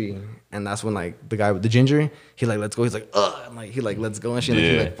pine tree. And that's when like the guy with the ginger, he like, let's go. He's like, ugh. And like, he like, let's go and shit. Like,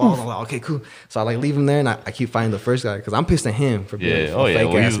 he Yeah. like falls. I'm like, okay, cool. So I like leave him there and I keep fighting the first guy because I'm pissed at him for being Yeah. a Oh, yeah. fake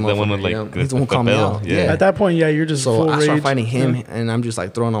Well, ass he's the one with, motherfucker, like, you know? the- He's the one who the called me bell. out. Yeah. At that point, yeah, you're just So full I rage. start fighting him Yeah. and I'm just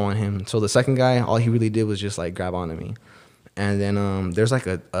like throwing on him. So the second guy, all he really did was just like grab onto me. And then there's like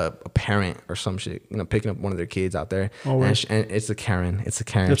a parent or some shit, you know, picking up one of their kids out there. Oh, right. And it's a Karen. It's a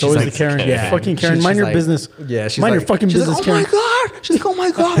Karen. That's She's always like, the Karen. Yeah. Fucking Karen. She's Mind your like- business. Yeah, she's Mind like, your fucking she's business, like, Karen. oh my God. She's like, oh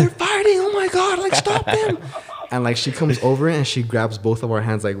my God, they're fighting. Oh my God. Like, stop them. And like she comes over and she grabs both of our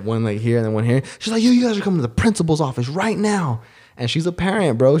hands, like one like here and then one here. She's like, you guys are coming to the principal's office right now. And she's a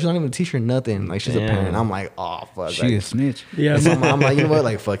parent, bro. She's not even a teacher, nothing. Like she's a Damn. parent. I'm like, oh fuck. She like, a snitch. Yeah, so I'm like, you know what?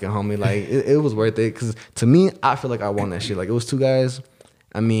 Like, fucking homie. Like, it was worth it. Because to me, I feel like I won that shit. Like, it was two guys.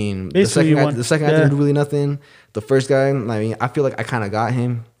 I mean, Basically, you won. the second guy Yeah. didn't do really nothing. The first guy, I mean, I feel like I kind of got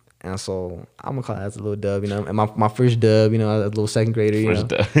him. And so I'm going to call that as a little dub, you know. And my first dub, you know, as a little second grader, you First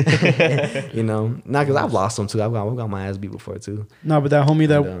know. dub. You know. Not because I've lost them, too. I've got my ass beat before, too. No, but that homie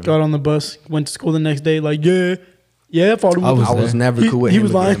that And, got on the bus, went to school the next day, like, yeah, fought him. I with was him. I was never cool with he him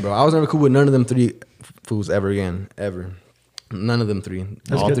was again, lying. bro. I was never cool with none of them three fools ever again. Ever. None of them three.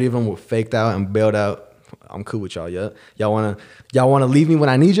 That's All good. three of them were faked out and bailed out. I'm cool with y'all, yeah. Y'all wanna leave me when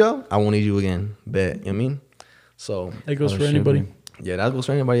I need y'all? I won't need you again. Bet. You know what I mean? So That goes Oh, for shit, anybody. man. yeah, that goes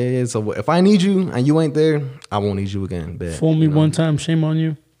for anybody. Yeah. So if I need you and you ain't there, I won't need you again. Bet. Fool me You know? one time, shame on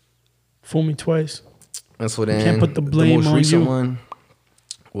you. Fool me twice. And so then can't put the blame most on recent you. one,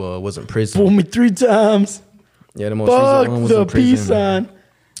 well, it wasn't prison. Fool me 3 times. Yeah, the most Fuck recent one was the in prison. peace sign.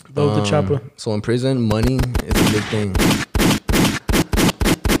 Load the chopper. So in prison, money is a big thing.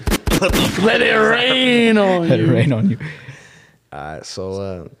 Let it rain on Let it you. rain on you. Alright,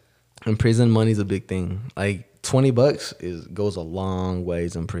 so in prison, money's a big thing. Like $20 goes a long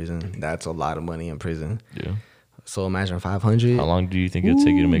ways in prison. That's a lot of money in prison. Yeah. So imagine 500. How long do you think it'll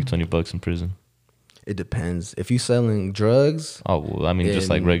take you to make $20 in prison? It depends. If you selling drugs, Oh, well, I mean, just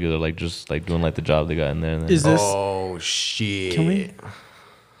like In- regular, like just like doing like the job they got in there. And then, Is this? oh shit! Can we?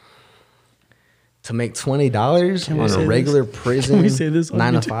 To make $20 Can we on say a this? regular prison, we say this on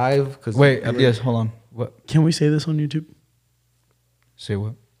 9 to YouTube? 5? Cause Wait, yes, hold on. What? Can we say this on YouTube? Say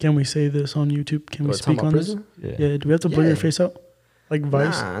what? Can we say this on YouTube? Can we What, talking speak about on prison? this? Yeah. Yeah. Do we have to blur Yeah. your face out? Like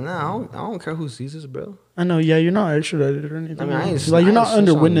Vice? Nah, I don't care who sees this, bro. I know. Yeah, you're not extradited or anything. I mean, I ain't like you're I not ain't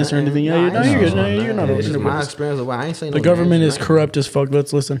under snitch on witness or nothing. anything. Yeah, Nah, you're, I no, ain't you're good. snitch No, on you're not nothing. under It's just my witness. experience of I ain't saying The no government names, is man. corrupt as fuck.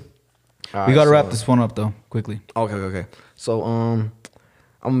 Let's listen. All We right, gotta so- wrap this one up though, quickly. Okay. So I'm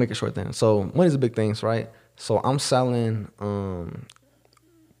gonna make it short then. So money's a big thing, right? So I'm selling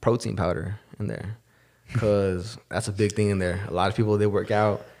protein powder in there because that's a big thing in there. A lot of people they work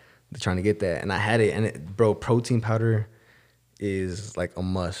out, they're trying to get that, and I had it, and bro, protein powder is like a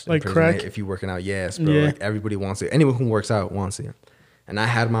must. in Like prison crack? if you're working out. Yes, bro. Yeah. Like everybody wants it. Anyone who works out wants it. And I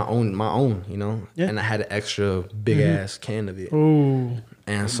had my own, you know, Yeah. and I had an extra big ass can of it. Oh,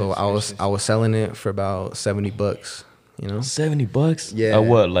 And so I was selling it for about $70, you know, $70? Yeah.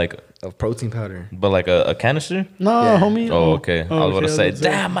 What, like, of protein powder. but like a canister? no, Yeah. homie. Oh, okay. I was about to say,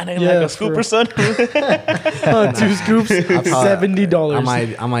 damn, my nigga, like a scooper, son. 2 scoops,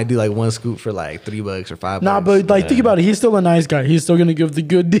 $70. I might do like one scoop for like $3 or $5. Nah, but like think about it. He's still a nice guy. He's still gonna give the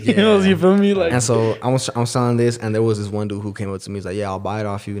good deals. Yeah. You feel me? Like and so I'm selling this, and there was this one dude who came up to me. He's like, "Yeah, I'll buy it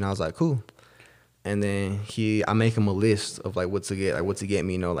off you," and I was like, "Cool." And then I make him a list of like what to get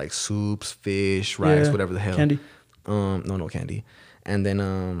me, you know, like soups, fish, rice, Yeah. whatever the hell. Candy. No candy. And then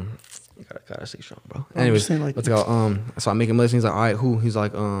you gotta stay strong, bro. I'm Anyways, just saying, like- let's go. So I make him a list. And he's like, "All right, who?" He's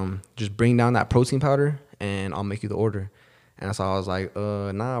like, just bring down that protein powder, and I'll make you the order. And so I was like,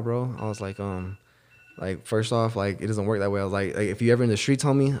 nah, bro. I was like first off, like it doesn't work that way. I was like if you ever in the streets,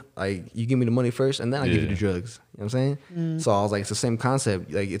 homie, like you give me the money first, and then I give you the Yeah. drugs. You know what I'm saying? So I was like, it's the same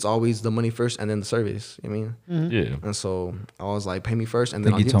concept. Like it's always the money first, and then the service. You know what I mean? Yeah. And so I was like, pay me first, and I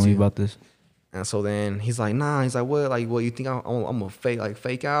then think I'll you give it told to me you. about this. And so then he's like, nah. He's like, what? Like, what? You think I'm a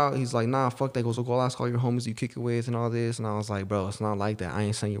fake out? He's like, nah, fuck that. He goes, so go ask all your homies you kick it with and all this. And I was like, bro, it's not like that. I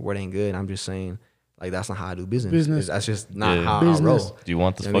ain't saying your word ain't good. I'm just saying, like, that's not how I do business. That's just not Yeah. how I Business. roll. Do you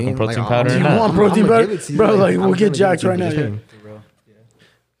want this You know what I fucking mean? protein Like, powder do or you not? want I'm protein gonna powder? give it to you. Bro, like, I'm we'll gonna get give it jacked to you, right now, just yeah. kidding.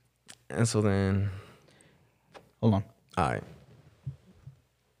 And so then, Hold on. all right.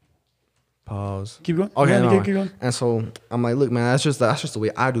 Pause. Keep going. Okay, Yeah, no. keep going. And so I'm like, look, man, that's just the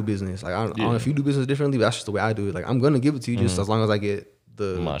way I do business. Like, I don't know if you do business differently, but that's just the way I do it. Like, I'm gonna give it to you just as long as I get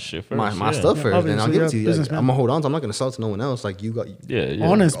My shit first, my yeah. stuff Yeah, first, then I'll obviously, give it yeah, to you. Like, businessman. I'm gonna hold on to. I'm not gonna sell it to no one else. Like you got Yeah.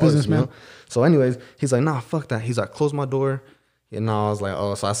 Honest like, us, businessman. So, anyways, he's like, nah, fuck that. He's like, close my door. And I was like,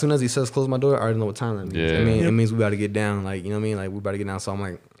 oh, so as soon as he says close my door, I already know what time that means. Yeah. I mean, Yep. it means we about to get down. Like, you know what I mean? Like, we about to get down. So I'm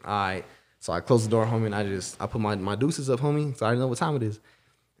like, all right. So I close the door, homie, and I put my deuces up, homie. So I already know what time it is.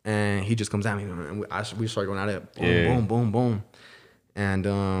 And he just comes at me, and we start going at it. Boom, Yeah. boom, boom, boom.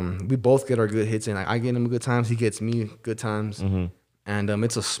 And we both get our good hits in. Like, I get him good times, he gets me good times. Mm-hmm. And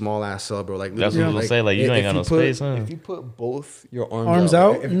it's a small ass cell, bro. Like That's what literally, I was gonna say, like, you ain't if got no put- space, huh? If you put both your Arms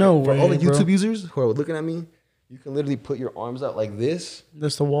out? No for all the way, bro. YouTube users who are looking at me, you can literally put your arms out like this,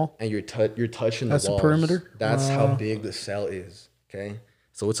 That's the wall. and you're touching That's the the walls. perimeter? That's how Wow. big the cell is. Okay,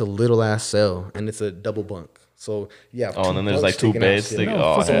 so it's a little ass cell, and it's a double bunk. So yeah. Oh, and then there's like two beds. sticking Sticking,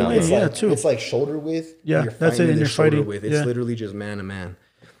 No, oh, fucking hell way, no. it's yeah, like, two. It's like shoulder width. Yeah, you're that's it, fighting and their you're shoulder fighting. width. It's Yeah. literally just man to man.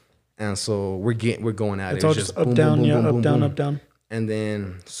 And so we're going at It's it. all It's just boom, up, down, boom, yeah, boom, up, boom, down, boom. up, down. And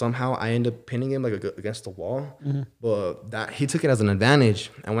then somehow I end up pinning him like against the wall. Mm-hmm. But that he took it as an advantage.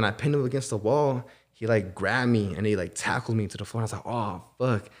 And when I pinned him against the wall, he like grabbed me and he like tackled me to the floor. I was like, oh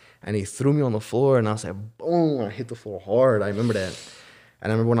fuck. And he threw me on the floor and I was like, boom. I hit the floor hard. I remember that.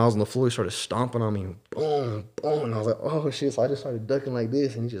 And I remember when I was on the floor, he started stomping on me. Boom, boom. And I was like, oh shit. So I just started ducking like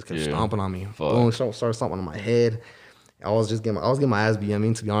this and he just kept Yeah. stomping on me. Fuck. Boom, started stomping on my head. I was getting my ass beat. I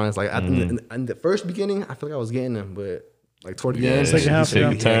mean, to be honest, like in the first beginning, I feel like I was getting him, but like toward the Yeah, end, second half, take a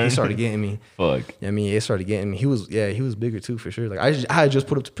yeah. he turn. started getting me. Fuck. Yeah, I mean, it started getting me. He was bigger too for sure. Like I had just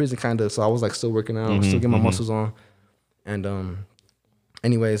put up to prison kind of, so I was like still working out, still getting my muscles on. And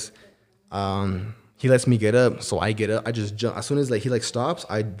anyways, he lets me get up, so I get up. I just jump as soon as like he like stops.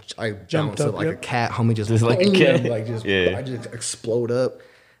 I Jumped bounce up up, like a yep. cat. Homie just Just like a boom, cat. like just Yeah. I just explode up,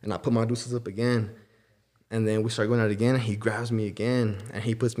 and I put my deuces up again. And then we start going at it again, and he grabs me again, and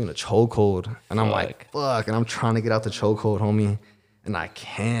he puts me in a chokehold. And I'm like, fuck. And I'm trying to get out the chokehold, homie. And I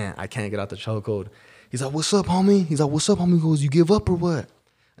can't get out the chokehold. He's like, what's up, homie? He's like, what's up, homie? He goes, you give up or what?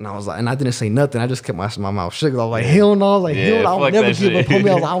 And I was like, and I didn't say nothing. I just kept my mouth shut. I was like, hell no. I was like, Yeah, hell no, I will fuck never that give up, shit. homie.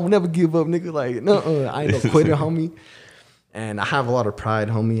 I was like, I will never give up, nigga. Like, no, I ain't no quitter, homie. And I have a lot of pride,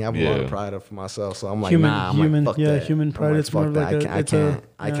 homie. I have a lot Yeah. of pride for myself. So I'm like, Human- nah, I'm human- like, fuck yeah, that. human I'm pride, it's more fuck of like that. a- it's a-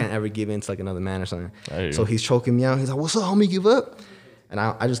 I yeah. can't ever give in to like another man or something. I hear So you. he's choking me out. He's like, what's up, homie? Give up. And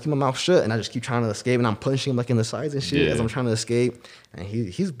I just keep my mouth shut and I just keep trying to escape and I'm punching him like in the sides and shit Yeah. as I'm trying to escape. And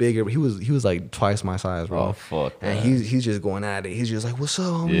he's bigger, but he was like twice my size, bro. Oh, fuck And that. he's just going at it. He's just like, what's up,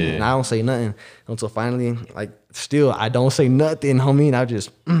 homie? Yeah. And I don't say nothing until finally, like, still I don't say nothing, homie. And I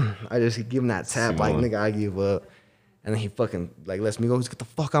just give him that tap, like, Simone. nigga, I give up. And then he fucking like lets me go. He's get the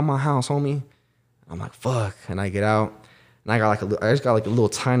fuck out of my house, homie. I'm like, fuck. And I get out. And I just got like a little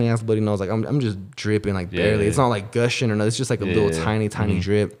tiny ass bloody nose. Like I'm just dripping like barely. Yeah. It's not like gushing or nothing. It's just like a little Yeah. tiny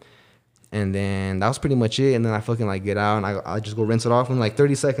drip. And then that was pretty much it. And then I fucking like get out and I just go rinse it off. In like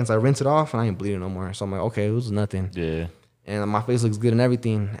 30 seconds, I rinse it off and I ain't bleeding no more. So I'm like, okay, it was nothing. Yeah. And my face looks good and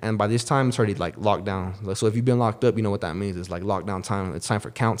everything. And by this time, it's already like locked down. Like, so if you've been locked up, you know what that means. It's like lockdown time. It's time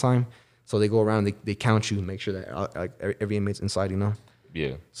for count time. So they go around, they count you, make sure that like every inmate's inside, you know.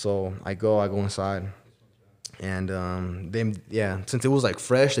 Yeah. So I go inside, and since it was like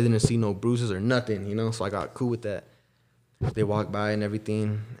fresh, they didn't see no bruises or nothing, you know. So I got cool with that. They walked by and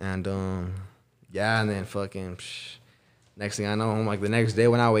everything, and and then fucking. Next thing I know, I'm like the next day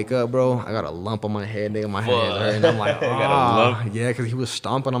when I wake up, bro, I got a lump on my head, nigga. My head hurt, and I'm like, got a yeah, because he was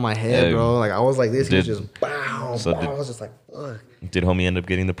stomping on my head, Yeah. bro. Like I was like this, he was Did- just bow. so bow. did- I was just like, fuck. Did homie end up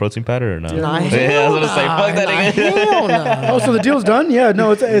getting the protein powder or not? Nah, Yeah, I was gonna say, fuck that nigga. Hell no. Oh, so the deal's done? Yeah,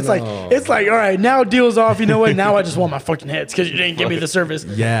 no, it's like all right, now deal's off. You know what? Now I just want my fucking heads because you didn't give me the service.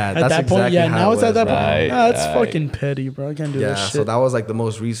 Yeah, At that's that point, exactly yeah. how Now it it's at was, that bro. point. Right, Nah, it's right. fucking petty, bro. I can't do Yeah, that shit. so that was like the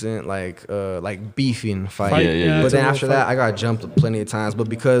most recent like beefing fight. Fight, Yeah, yeah, it's But a then real after fight. that, I got jumped plenty of times. But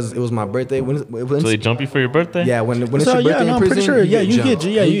because it was my birthday, So they jump you for your birthday? yeah, when it's So, your yeah, birthday no, in I'm pretty prison, sure. Yeah, you jumped.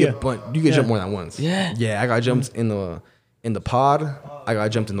 get- yeah, you get- you get jumped more than once. Yeah, I got jumped in the pod. I got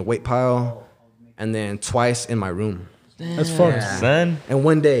jumped in the weight pile, and then twice in my room. That's fucked. Son, And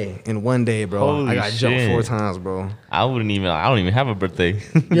one day, bro, Holy I got jumped shit. 4 times, bro. I don't even have a birthday.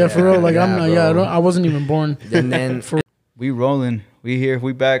 Yeah, for real. Like I'm not. Yeah, bro. I wasn't even born. And then We rolling. We here.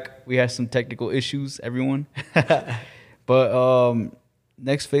 We back. We had some technical issues, everyone. But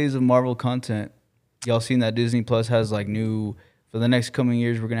next phase of Marvel content. Y'all seen that Disney Plus has like new for the next coming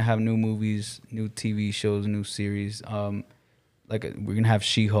years. We're gonna have new movies, new TV shows, new series. We're gonna have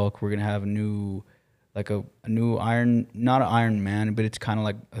She-Hulk. We're gonna have a new Iron, not an Iron Man, but it's kind of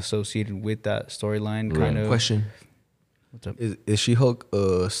like associated with that storyline. Kind of question: What's up? Is She-Hulk a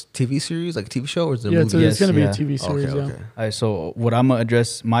TV series, like a TV show, or is it a Yeah, movie? it's gonna be a Yes, TV series. Okay, Yeah. okay. All right, so what I'm gonna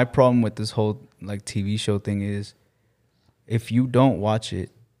address, my problem with this whole like TV show thing is if you don't watch it,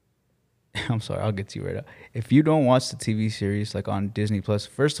 I'm sorry, I'll get to you right now. If you don't watch the TV series like on Disney Plus,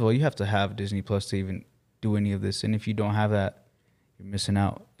 first of all, you have to have Disney Plus to even do any of this. And if you don't have that, you're missing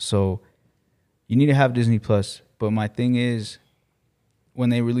out. So you need to have Disney Plus. But my thing is, when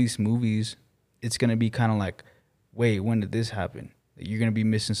they release movies, it's going to be kind of like, wait, when did this happen? You're going to be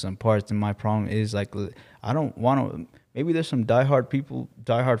missing some parts. And my problem is, like, I don't want to, maybe there's some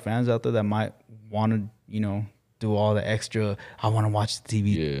diehard fans out there that might want to, you know, do all the extra, I want to watch the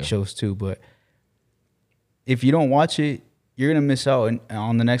TV shows too. But if you don't watch it, you're going to miss out. And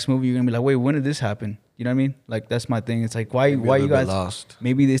on the next movie, you're going to be like, wait, when did this happen? You know what I mean? Like, that's my thing. It's like, why you guys lost?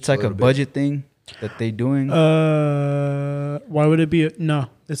 Maybe it's like a budget thing that they doing. Why would it be? No,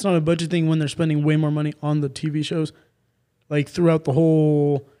 it's not a budget thing when they're spending way more money on the TV shows. Like throughout the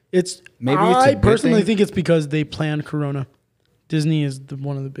whole, I personally think it's because they planned Corona. Disney is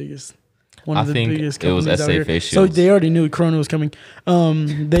one of the biggest. I think it was SA face So shields. they already knew Corona was coming.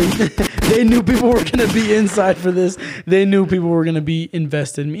 They knew people were going to be inside for this. They knew people were going to be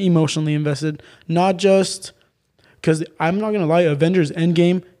invested, emotionally invested, not just because I'm not going to lie. Avengers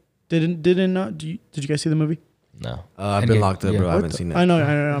Endgame did you guys see the movie? No. I've been locked up, Yeah. bro. I haven't seen that. I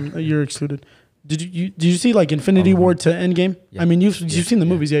know. You're excluded. Did you see like Infinity War to Endgame? Yeah. I mean, you've seen the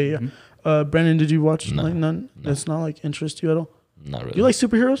movies, yeah. Mm-hmm. Brandon, did you watch No. like none? No. That's not like interest you at all. Not really. You like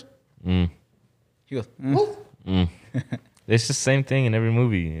superheroes? He goes, It's the same thing in every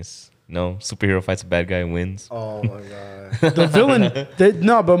movie. It's superhero fights a bad guy and wins. Oh my god. The villain,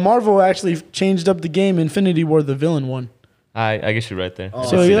 no, but Marvel actually changed up the game. Infinity War, the villain won. I guess you're right there. Oh. I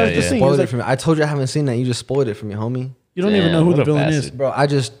So see you that, like to sing. Spoiled It's it for me. I told you I haven't seen that. You just spoiled it for me, homie. You don't even know who what the a villain bastard. is.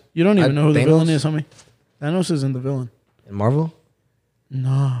 Bro, You don't even know who the Thanos? villain is, homie. Thanos isn't the villain. In Marvel?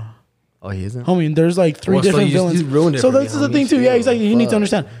 No. Oh, he isn't? Homie, there's like three Well, so different you just- villains. you ruined it So for me, that's the homie. thing too. Yeah, Still, exactly. You need to fuck.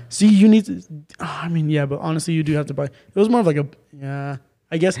 understand. See, you need to. I mean, yeah, but honestly, you do have to buy. It was more of like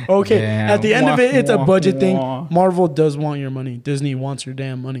I guess. Okay. Damn. At the end of it, it's a Wah, budget thing. wah. Marvel does want your money. Disney wants your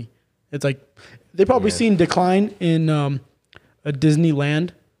damn money. It's like they probably seen decline in a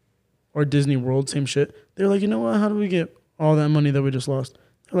Disneyland or Disney World, same shit. They're like, you know what? How do we get all that money that we just lost?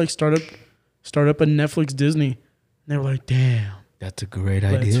 They're like, start up a Netflix Disney. And they were like, damn. that's a great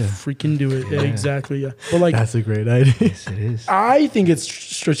Let's idea. freaking do it. Yeah, exactly. Yeah. But like, That's a great idea. Yes, it is. I think it's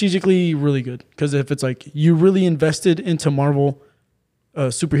strategically really good because if it's like you really invested into Marvel,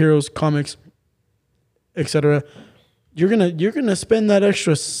 superheroes, comics, etc., you're gonna spend that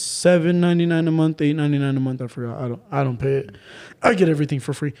extra $7.99 a month, $8.99 a month. I forgot. I don't pay it. I get everything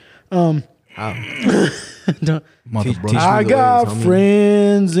for free. No. Mother Teach brother. me I the got ways, homie.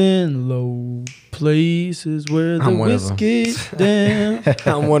 friends in low places where the I'm one of 'em. whiskey down.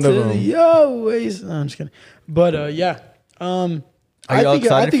 I'm one of to them. your waist. No, I'm just kidding. But yeah, Are y'all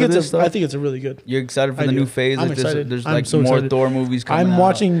excited for it's this, though? I think it's a really good. You're excited for I the do. new phase? I'm Like excited. there's I'm like so more excited. Thor movies coming I'm out.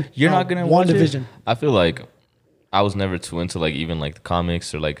 watching. You're not gonna watch it? WandaVision. I feel like I was never too into like even like the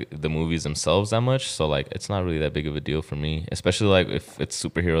comics or like the movies themselves that much. So like it's not really that big of a deal for me. Especially like if it's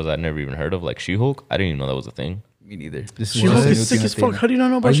superheroes I'd never even heard of, like She-Hulk. I didn't even know that was a thing. Me neither. This is She-Hulk just a new is sick thing as that fuck. they- How do you not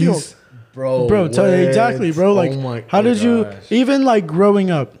know about Are you She-Hulk? s- Bro, Bro, tell you what? exactly, bro. Like, Oh my how did you gosh. even like growing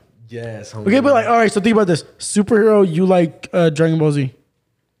up? Yes. Homie. Okay, but like, all right. So think about this: superhero. You like Dragon Ball Z? Yeah,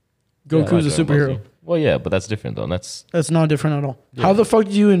 I Goku's like a Dragon Ball superhero. Z. Well, yeah, but that's different though. That's That's not different at all. How the fuck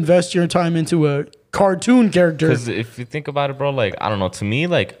do you invest your time into a cartoon character? because if you think about it, bro, like I don't know. To me,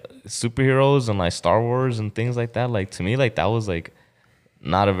 like superheroes and like Star Wars and things like that, like to me, like that was like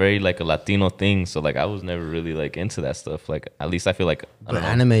not a very like a Latino thing. So like I was never really like into that stuff. Like at least I feel like I But don't know.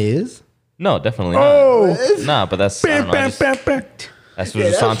 anime is? No, definitely Oh, not. Nah, but that's I bam, don't know. I bam, just- bam, bam. That's what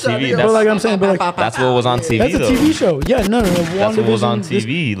was on TV. But like That's, I'm saying, but like that's what was on TV. that's a though. TV show. Yeah, no. That's what was on WandaVision, this-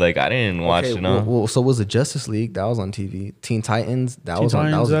 TV. Like I didn't watch, Okay, you know. well, so was the Justice League that was on TV? Teen Titans that Teen was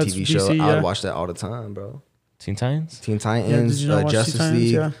on. That was a Titans, TV that's show. DC, I yeah. would watch that all the time, bro. Teen Titans. Teen did Titans, you not watch Teen Justice Titans?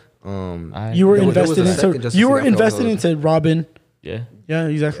 League. Yeah. I- You were There was a invested second into. Justice You were League, I forgot invested what it into Robin. Yeah. Yeah,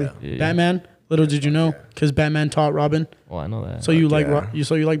 exactly. Yeah. Batman. Little did you know, because Batman taught Robin. Well, I know that. So you like yeah.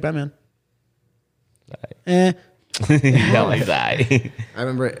 you like Batman? Right. Eh. yeah, like that. I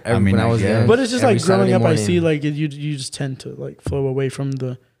remember mean, when I I was guess. young. But it's just every like growing Saturday up, I morning- see like you just tend to like flow away from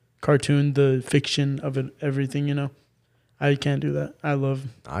the cartoon, the fiction of it, everything. You know, I can't do that. I love.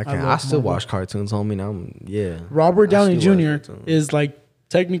 I can. love I still Marvel. watch cartoons, homie. And yeah. Robert I Downey still watch Jr. cartoons. is like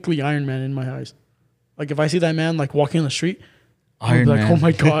technically Iron Man in my eyes. Like if I see that man like walking on the street, I'm Iron like, Man. oh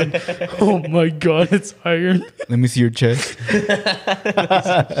my god, oh my god, it's Iron. Let me see your chest.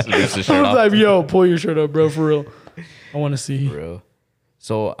 Leaves the shirt I'm off. like, yo, pull your shirt up, bro, for real. I want to see. Bro.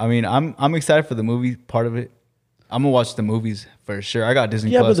 So I mean, I'm excited for the movie part of it. I'm gonna watch the movies for sure. I got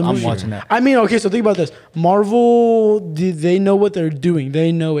Disney Yeah, but Plus. the I'm movie- watching that. I mean, okay, so think about this. Marvel, they know what they're doing.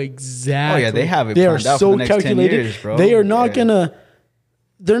 They know exactly. Oh, yeah, they have it They are planned out for so the next 10 calculated. years, bro. They are not Yeah. gonna.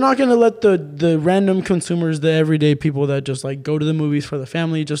 They're not gonna let the random consumers, the everyday people that just like go to the movies for the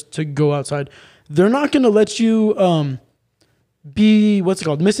family, just to go outside. They're not gonna let you be what's it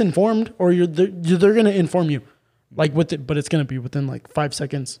called, misinformed, or they're gonna inform you, like with it, but it's gonna be within like 5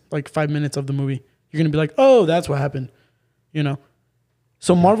 seconds, like 5 minutes of the movie. You're gonna be like, oh, that's what happened, you know.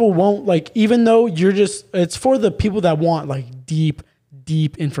 So Marvel won't, like, even though it's for the people that want like deep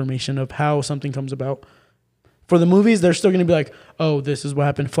information of how something comes about. For the movies, they're still gonna be like, oh, this is what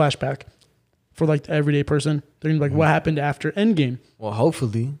happened, flashback. For like the everyday person, they're gonna be like, what happened after Endgame? Well,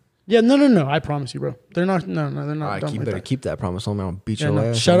 hopefully. Yeah, no, I promise you, bro. They're not, no, they're not. All right, dumb you like better that. keep that promise on me. I'll beat Yeah, your no.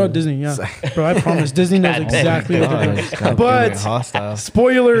 ass. Shout out Disney, yeah, bro. I promise Disney knows exactly what they're doing. Stop But getting hostile.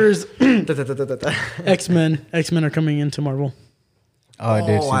 spoilers, X-Men are coming into Marvel. Oh, I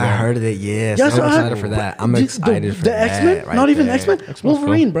did. Oh, see I that. heard it. Yes, Yeah, I'm so excited for that. I'm Dude, excited for the that. X-Men, right not even there. X-Men,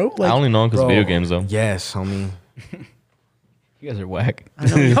 Wolverine, bro. Like, I only know him because Bro, video games though. Yes, homie. You guys are whack. I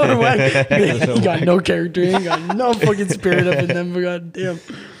know, you know, like, he got no character, he ain't got no fucking spirit up in them. But goddamn.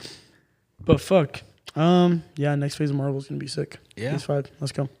 But fuck. Yeah, next phase of Marvel is gonna be sick. Yeah. Phase 5.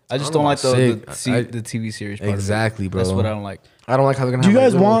 Let's go. I just I don't don't like know the about sick. the TV series. Part of it. Exactly, bro. That's what I don't like. I don't like how they're gonna. Do you have,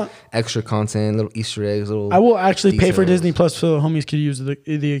 guys little want- extra content, little Easter eggs, little? I will actually pay for Details. Disney Plus so the homies could use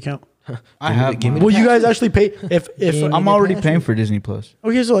the account. I have. give me mine. Will you guys actually pay if I'm already paying for Disney Plus.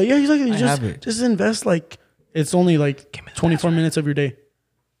 okay? So like, yeah, exactly. I have it. Just invest like it's only like 24 minutes of your day.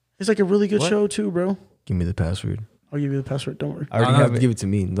 It's like a really good What? show too, bro. Give me the password. I'll give you the password. Don't worry. I already No, have it. give it to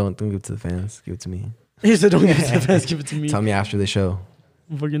me. Don't give it to the fans. Give it to me. He said, "Don't give it to the fans. Give it to me." Tell me after the show.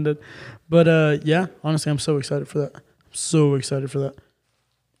 I'm fucking dead. But yeah, honestly, I'm so excited for that. I'm so excited for that.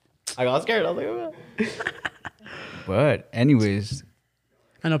 I got scared. I was like, oh. But anyways,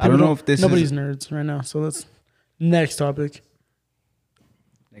 I know I people don't know don't. if this nobody's is- nerds right now. So let's next topic.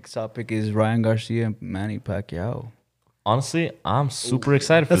 next topic is Ryan Garcia and Manny Pacquiao. Honestly, I'm super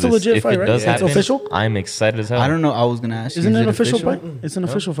excited for That's a this. legit If fight, it right? does Yeah. It's happen, official? I'm excited as hell. I don't know. I was gonna ask. Isn't you, it is an official official? fight? It's an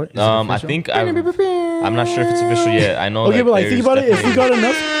official fight. I think I'm not sure if it's official yet. I know. Okay, that but like think there's about it. If we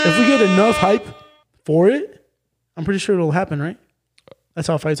definitely- get enough hype for it, I'm pretty sure it'll happen, right? That's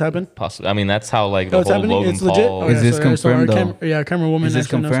how fights happen. possibly. I mean, that's how like Oh, the it's whole happening. Logan It's legit. Paul. Oh, Is yeah, this sorry, confirmed, Camera, yeah, camera woman. Is this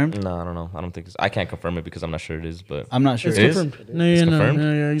actually knows. confirmed? No, I don't know. I don't think I can't confirm it because I'm not sure it is, but I'm not sure. It's It is? confirmed. No, yeah, It's no, confirmed?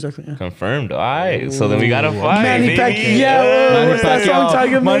 no, yeah, exactly. Yeah. confirmed. All right, so then we got to fight. Manny baby. Pacquiao. Manny What's that song, Pacquiao.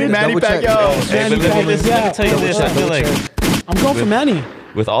 Tiger Manny Man? Pacquiao. Hey, but Manny let me Pacquiao. tell you this. I feel like I'm going for Manny.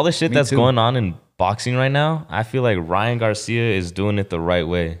 with all the shit Me that's too. going on in boxing right now, I feel like Ryan Garcia is doing it the right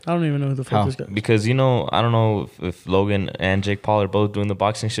way. I don't even know who the fuck How? this guy. Because, I don't know if Logan and Jake Paul are both doing the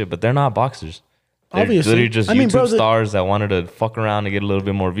boxing shit, but they're not boxers. They're Obviously. literally just I mean, YouTube bro, stars that wanted to fuck around and get a little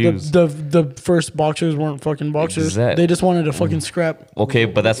bit more views. The first boxers weren't fucking boxers. Exact- They just wanted to fucking scrap. Okay,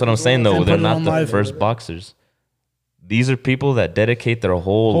 but that's what I'm saying though. And They're put it not on the live. first boxers. These are people that dedicate their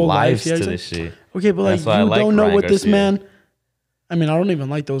whole lives life, yeah, to this shit. Okay, but like That's why I you like don't know Ryan what this Garcia. man. I mean, I don't even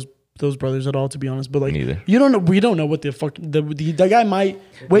like those brothers at all, to be honest. But like, Neither. you don't know. We don't know what the fuck the guy might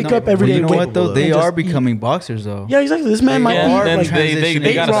wake up every Well, day. you know wake- what though? and They just are eat. becoming boxers though. Yeah, exactly. This man might Yeah, be are then like they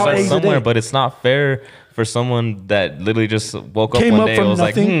transitioning. gotta raw start eggs a somewhere, day. but it's not fair for someone that literally just woke up came one up day and from was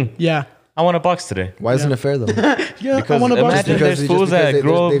nothing. like, Yeah, I want to box today. Why isn't it fair though? yeah. I Because want to box. imagine today. there's fools that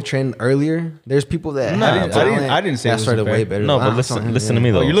grow up- they've trained earlier. There's people that Nah, have I didn't- I didn't say it that was started fair. way better. No, than- but I'm telling listen him, to me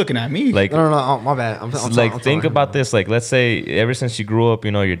yeah. though. Oh, you're looking at me. Like, No, oh, my bad. I'm like think about this. Like, let's say ever since you grew up,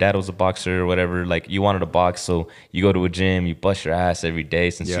 your dad was a boxer or whatever. Like, you wanted to box, so you go to a gym, you bust your ass every day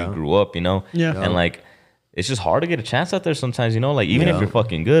since Yeah. you grew up. Yeah. And like, it's just hard to get a chance out there sometimes. Like, even if Yeah. you're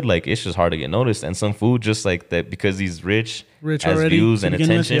fucking good, like it's just hard to get noticed. And some fool just like that because he's rich has already views to and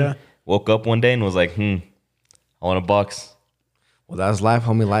begin with, attention. yeah. Woke up one day and was like, I want to box. Well, that's life,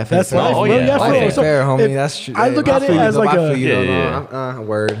 homie. Life That's ain't fair. life. Oh, bro. yeah. Yeah, Life for real. ain't So fair, homie. if- That's true. I look at it as like a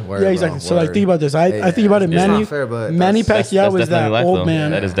word. yeah, exactly. So like, think about this. I think about it. It's Manny not fair, but Manny that's- Pacquiao is definitely that life, old though.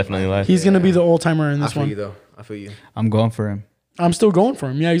 man. That is definitely life. He's gonna be the old timer in I this feel one. you though. I feel you. I'm going for him. I'm still going for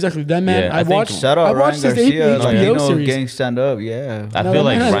him. Yeah, exactly. That man. Yeah, I I think- watched. Shout out I Ryan watched his Garcia. HBO Like, you know, series. gang stand up. Yeah. I No, feel that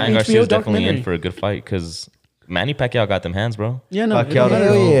like man has Ryan an Garcia is HBO definitely in documentary. for a good fight because Manny Pacquiao got them hands, bro. Yeah, no. Pacquiao,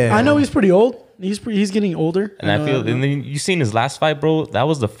 no. yeah. I know he's pretty old. He's getting older. And I feel, and then you seen his last fight, bro. That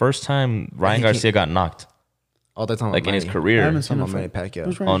was the first time Ryan Garcia got knocked, All the time. like in his I career. haven't seen Talking him about Manny fight. Pacquiao.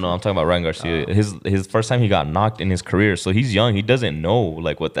 Who's Oh Ryan? no, I'm talking about Ryan Garcia. His first time he got knocked in his career, so he's young. He doesn't know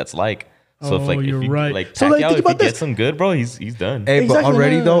like what that's like. So Oh, if you're you, right. like So, Pacquiao, like, think if he about this. gets him good, bro, he's done. Hey, Exactly, but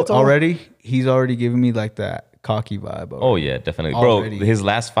already no, though, it's all- already he's already giving me like that cocky vibe. Oh yeah, definitely, bro. Already. His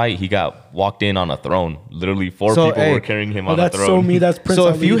last fight, he got walked in on a throne. Literally, four So, people hey, were carrying him Oh, on a that's throne. so me. That's Prince So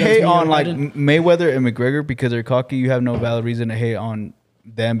Ali. if you That's hate me, on like Biden. Mayweather and McGregor because they're cocky, you have no valid reason to hate on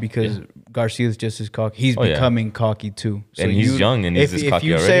them because Garcia's just as cocky. He's Oh, yeah. becoming cocky too. And he's young and he's if, this if cocky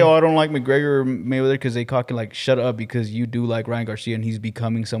you already. say, "Oh, I don't like McGregor or Mayweather because they cocky," like shut up because you do like Ryan Garcia and he's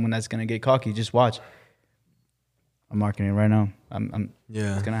becoming someone that's gonna get cocky. Just watch. I'm marking it right now.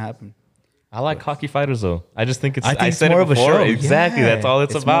 Yeah. It's gonna happen. I like cocky fighters though. I just think it's. I think I it's said more it of a before. show. Exactly. Yeah. That's all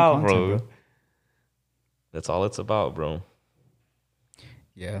it's It's more about, content, bro. bro. That's all it's about, bro.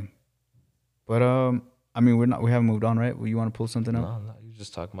 Yeah, but I mean, we haven't moved on, right? You want to pull something up? No, you're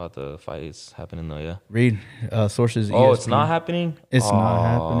just talking about the fights happening though, yeah. Read sources. Oh, it's ESPN. not happening. It's not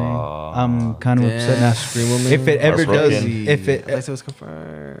happening. I'm kind of upset now. Scream Woman. If it ever does, Heartbroken. if I it thought it was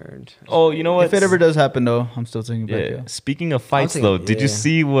confirmed. Oh, you know what? if it ever does happen though, I'm still thinking back. Yeah. Yeah. Speaking of fights thinking- though, did you yeah.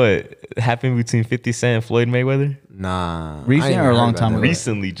 see what happened between 50 Cent and Floyd Mayweather? Nah. Recent I ain't or a heard long about time that. ago?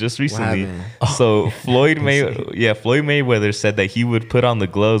 Recently, just recently. happened? So Floyd Mayweather said that he would put on the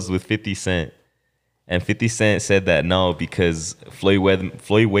gloves with 50 Cent. And 50 Cent said that no, because Floyd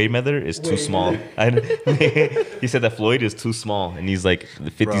Mayweather is too small. He said that Floyd is too small, and he's like,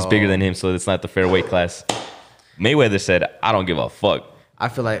 the 50's bigger than him, so it's not the fair weight class. Mayweather said, I don't give a fuck. I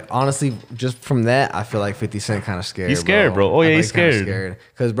feel like, honestly, just from that, I feel like 50 Cent kind of scared. He's scared, bro. Oh, I yeah, feel he's like kinda scared.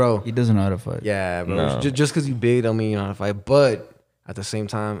 Because, bro, He doesn't know how to fight. yeah, bro. No. Just because you big don't mean you know how to fight. But at the same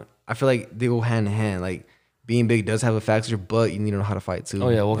time, I feel like they go hand in hand. Like, being big does have a factor, but you need to know how to fight too. Oh,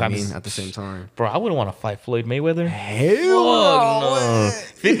 yeah, well, You know what I I'm mean, just- at the same time. Bro, I wouldn't want to fight Floyd Mayweather. Hell No.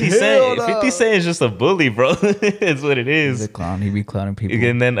 50 Cent is just a bully, bro. It's what it He's is. a clown. He be clowning people.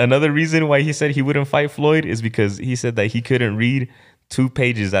 And then another reason why he said he wouldn't fight Floyd is because he said that he couldn't read 2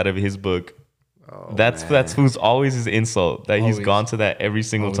 pages out of his book. That's who's always his insult. That he's Always. gone to that every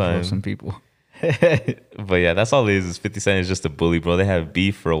single Always time. roast some people. But yeah, that's all it is. 50 Cent is just a bully, bro. They have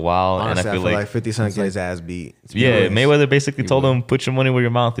beef for a while, Honestly, and I feel like 50 Cent get his ass beat. To be yeah, honest. Mayweather basically told him, "Put your money where your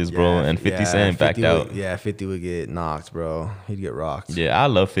mouth is, bro." Yeah, And 50 yeah, Cent backed 50 out. would- yeah, 50 would get knocked, bro. He'd get rocked. Yeah, I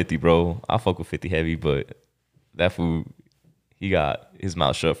love 50, bro. I fuck with 50 heavy, but that fool, he got his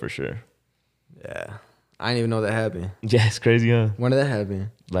mouth shut for sure. Yeah. I didn't even know that happened. Yeah, it's crazy, huh? When did that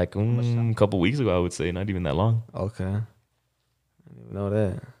happen? Like a couple weeks ago, I would say, not even that long. Okay. I didn't even know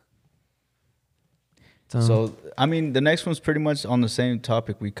that. So I mean, the next one's pretty much on the same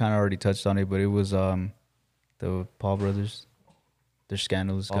topic. We kind of already touched on it, but it was the Paul brothers. They're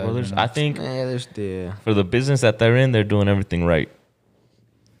scandalous Paul guys. brothers, right now. I think Man, there's the for the business that they're in, they're doing everything right.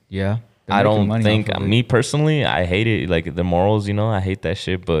 Yeah. they're I making don't money think off of it. me personally, I hate it. Like the morals, you know, I hate that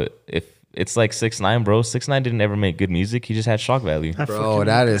shit. But if it's like 6ix9ine, bro, 6ix9ine didn't ever make good music. He just had shock value. I bro. fucking-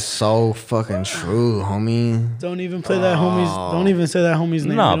 That is so fucking true, homie. Don't even play that homie's. Don't even say that homie's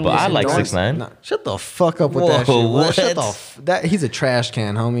name. Nah, We don't but I listen like to it. 6ix9ine. Nah, shut the fuck up with Whoa, that shit. Bro. what? Shut the that he's a trash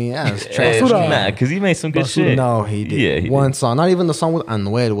can, homie. That's trash. Hey, Basura. nah, because he made some good Basura. shit. No, he did. Yeah, he One did. song. Not even the song with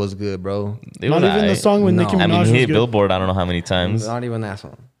Anuel was good, bro. It Not was even the aight. song with No. Nicki I Minaj mean, was he hit good. Billboard. I don't know how many times. Not even that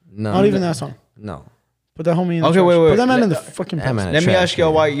song. No. Not even that song. No. Put that homie in the Okay, trash. wait, wait. Put that man in the Let- fucking that post. man- Let me trash ask y'all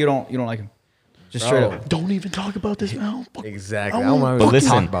can. why you don't like him. Just straight Bro. up. Don't even talk about this now. Fuck. Exactly. I I don't don't want But to listen,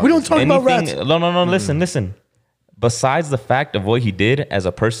 talk about we don't this. talk about rats. No. Listen. Besides the fact of what he did as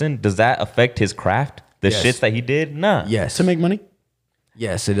a person, does that affect his craft? The Yes. shits that he did? Nah. Yes. To make money.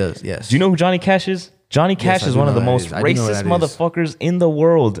 Yes, it does. Yes. Do you know who Johnny Cash is? Johnny Cash I is do one of know the that most is. I do know racist that is. motherfuckers in the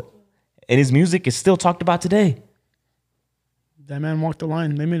world. And his music is still talked about today. That man walked the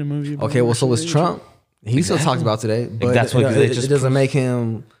line. They made a movie. about Okay, it. well, so was Trump. He still talked about today, but That's what- it, it it just doesn't make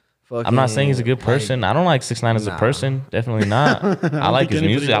him. I'm not saying he's a good fucking, person. I don't like 6ix9ine as a Nah. person. Definitely not. I like think his anybody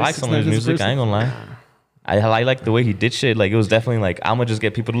music. I like likes some of his 6ix9ine as a music. I ain't gonna lie. I like the way he did shit. Like it was definitely like I'm gonna just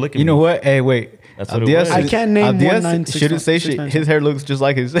get people to look at me. You know what? Hey, wait. That's what it Abdias- was. I can't name Abdias 1969 shouldn't say shit. 6ix9ine. His hair looks just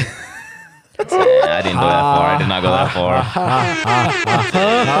like his. I didn't go that far. I did not go that far.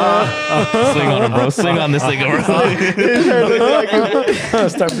 Swing on him, bro. Swing on this nigga, bro.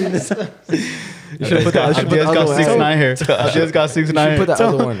 Start beating this. You should put that. Abdias got 6'9" hair. Abdias got 6'9" Put hair. the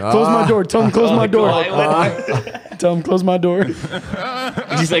other one. Close my door. Tell him close my door. Kawhi. Tell him close my door.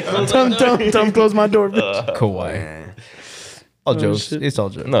 He's like, close Tell the him, tell him, tell him close my door. bitch. Kawhi. All jokes. shit. It's all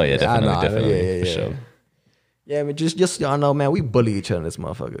jokes. No, yeah, Yeah, I know. definitely, Yeah, for sure. Yeah, but just so y'all know, man, we bully each other in this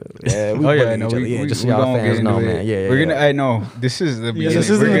motherfucker. Yeah, we Oh bully yeah, each no, other. we, Yeah, we, just so we y'all gonna fans get know, into man. it. Yeah, we're yeah. gonna. I know this is the beginning. this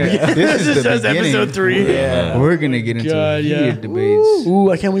isn't We're the gonna- beginning. This is the This is beginning. episode 3. Yeah. We're gonna get into God, yeah. heated debates. Ooh,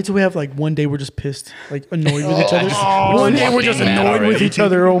 I can't wait till we have like one day we're just pissed, like annoyed with each other. One day we're just fucking mad annoyed with already. each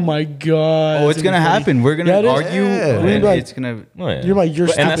other. Oh my god. Oh, it's gonna happen. We're gonna Yeah, it is. argue, Yeah. and We're like- it's gonna. Oh, yeah. You're like, you're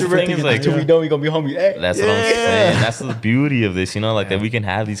But- and that's stupid the thing for is like, thinking that. done, we gonna be homies. Hey. that's what I'm saying. That's the beauty of this, you know, like that we can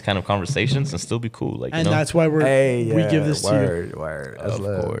have these kind of conversations and still be cool. Like, you And know, that's why we give this to you. Word. That's Of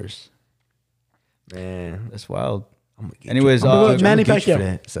love. course. Man. That's wild. I'm gonna get Anyways, you. I'm gonna get you- Manny I'm gonna get you Pacquiao. for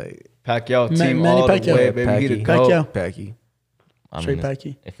that. Say, Pacquiao team Manny all Pacquiao. the way, baby. He the Pacquiao. GOAT. Pacquiao. Packy. I Straight mean,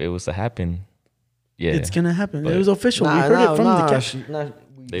 Packy. if it was to happen, yeah. It's gonna happen. But- It was official. we heard it from the cat.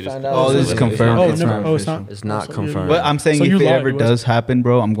 They just- Oh, this is confirmed. Oh, It's never. not Oh, it's official. not. It's not So confirmed. But I'm saying So if you it lied, ever it was- does happen,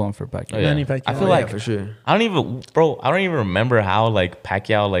 bro, I'm going for Pacquiao. Oh, yeah. Manny Pacquiao. I feel like for sure. I don't even remember how like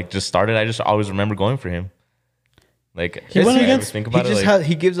Pacquiao like just started. I just always remember going for him. Like He went I against- think He about it, just like, has,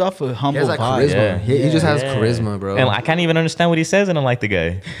 he gives off a He humble has like vibe. charisma. Yeah. He just has yeah. charisma, bro. And I can't even understand what he says, and I like the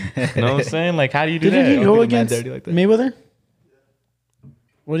guy. You know what I'm saying? Like, how do you do Didn't that? he Don't go think a man against dirty like that. Mayweather?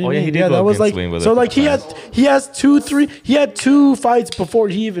 What do you Oh, yeah, mean? he did go that was like against Mayweather so. a Like couple he has two fights before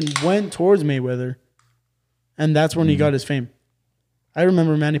he even went towards Mayweather, and that's when he got his fame. I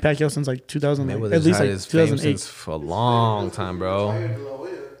remember Manny Pacquiao since like 2000, Mayweather's at least had like his fame 2008. since for a long time, bro.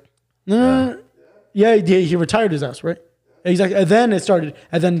 No. Yeah, he retired his ass, right? Exactly. And then it started,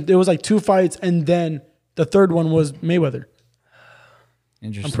 and then it was like two fights, and then the third one was Mayweather.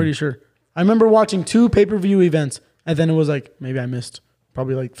 Interesting. I'm pretty sure. I remember watching two pay-per-view events, and then it was like maybe I missed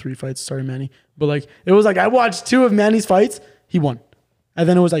probably like three fights. Sorry, Manny, but like it was like I watched two of Manny's fights. He won, and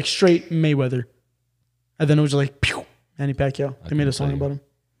then it was like straight Mayweather, and then it was just like pew, Manny Pacquiao. They made a song about him.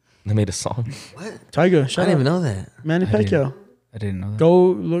 They made a song. Tiger, I shout didn't even out know that. Manny Pacquiao. I didn't know that. Go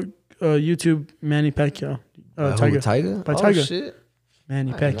look YouTube Manny Pacquiao. Tiger. Tiger. Tiger? By Oh, Tiger. shit.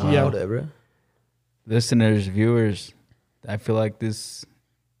 Manny I didn't know all Pacquiao. that, bro. Listeners, viewers, I feel like this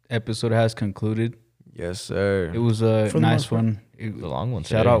episode has concluded. Yes, sir. It was a For the nice most part. one. The long one.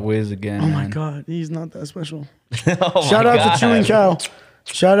 Shout today. out Wiz again. Oh my man. God, he's not that special. Oh my Shout out God. to Chewing Cow.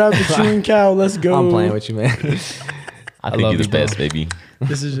 Shout out to Chewing Cow. Let's go. I'm playing with you, man. I think love you're the you, bro. best, baby.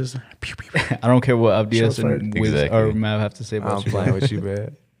 This is just. Pew, pew, pew. I don't care what Abdias Shots and fired. Wiz Exactly. or Mav have to say about I'm you. playing with you,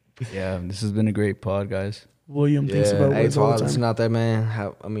 man. Yeah, this has been a great pod, guys. William thinks about hey, words to all all the listen time. out there,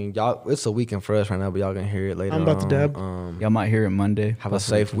 man. I mean, y'all, it's a weekend for us right now, but y'all gonna hear it later. I'm about to dab. Y'all might hear it Monday. Have a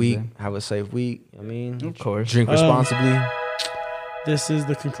possibly safe week. Tuesday. Have a safe week. I mean, Of course. drink responsibly. This is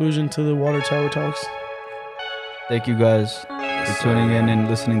the conclusion to the Water Tower Talks. Thank you guys for tuning in and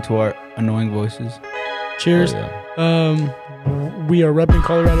listening to our annoying voices. Cheers. Oh, yeah. We are repping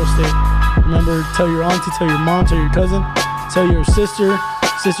Colorado State. Remember, tell your auntie, tell your mom, tell your cousin, tell your sister,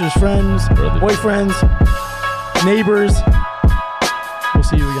 sister's friends, Brother. boyfriends, neighbors. We'll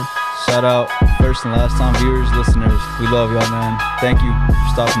see you again. Shout out first and last time viewers, listeners. We love y'all, man. Thank you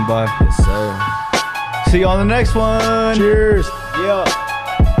for stopping by. Yes, sir. See you on the next one. Cheers. Yeah.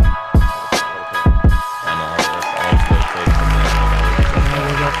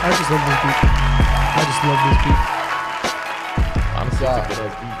 I just love this beat. I just love this beat. Honestly, it's a good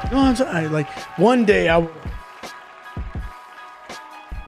idea. No, I'm sorry. Like one day I.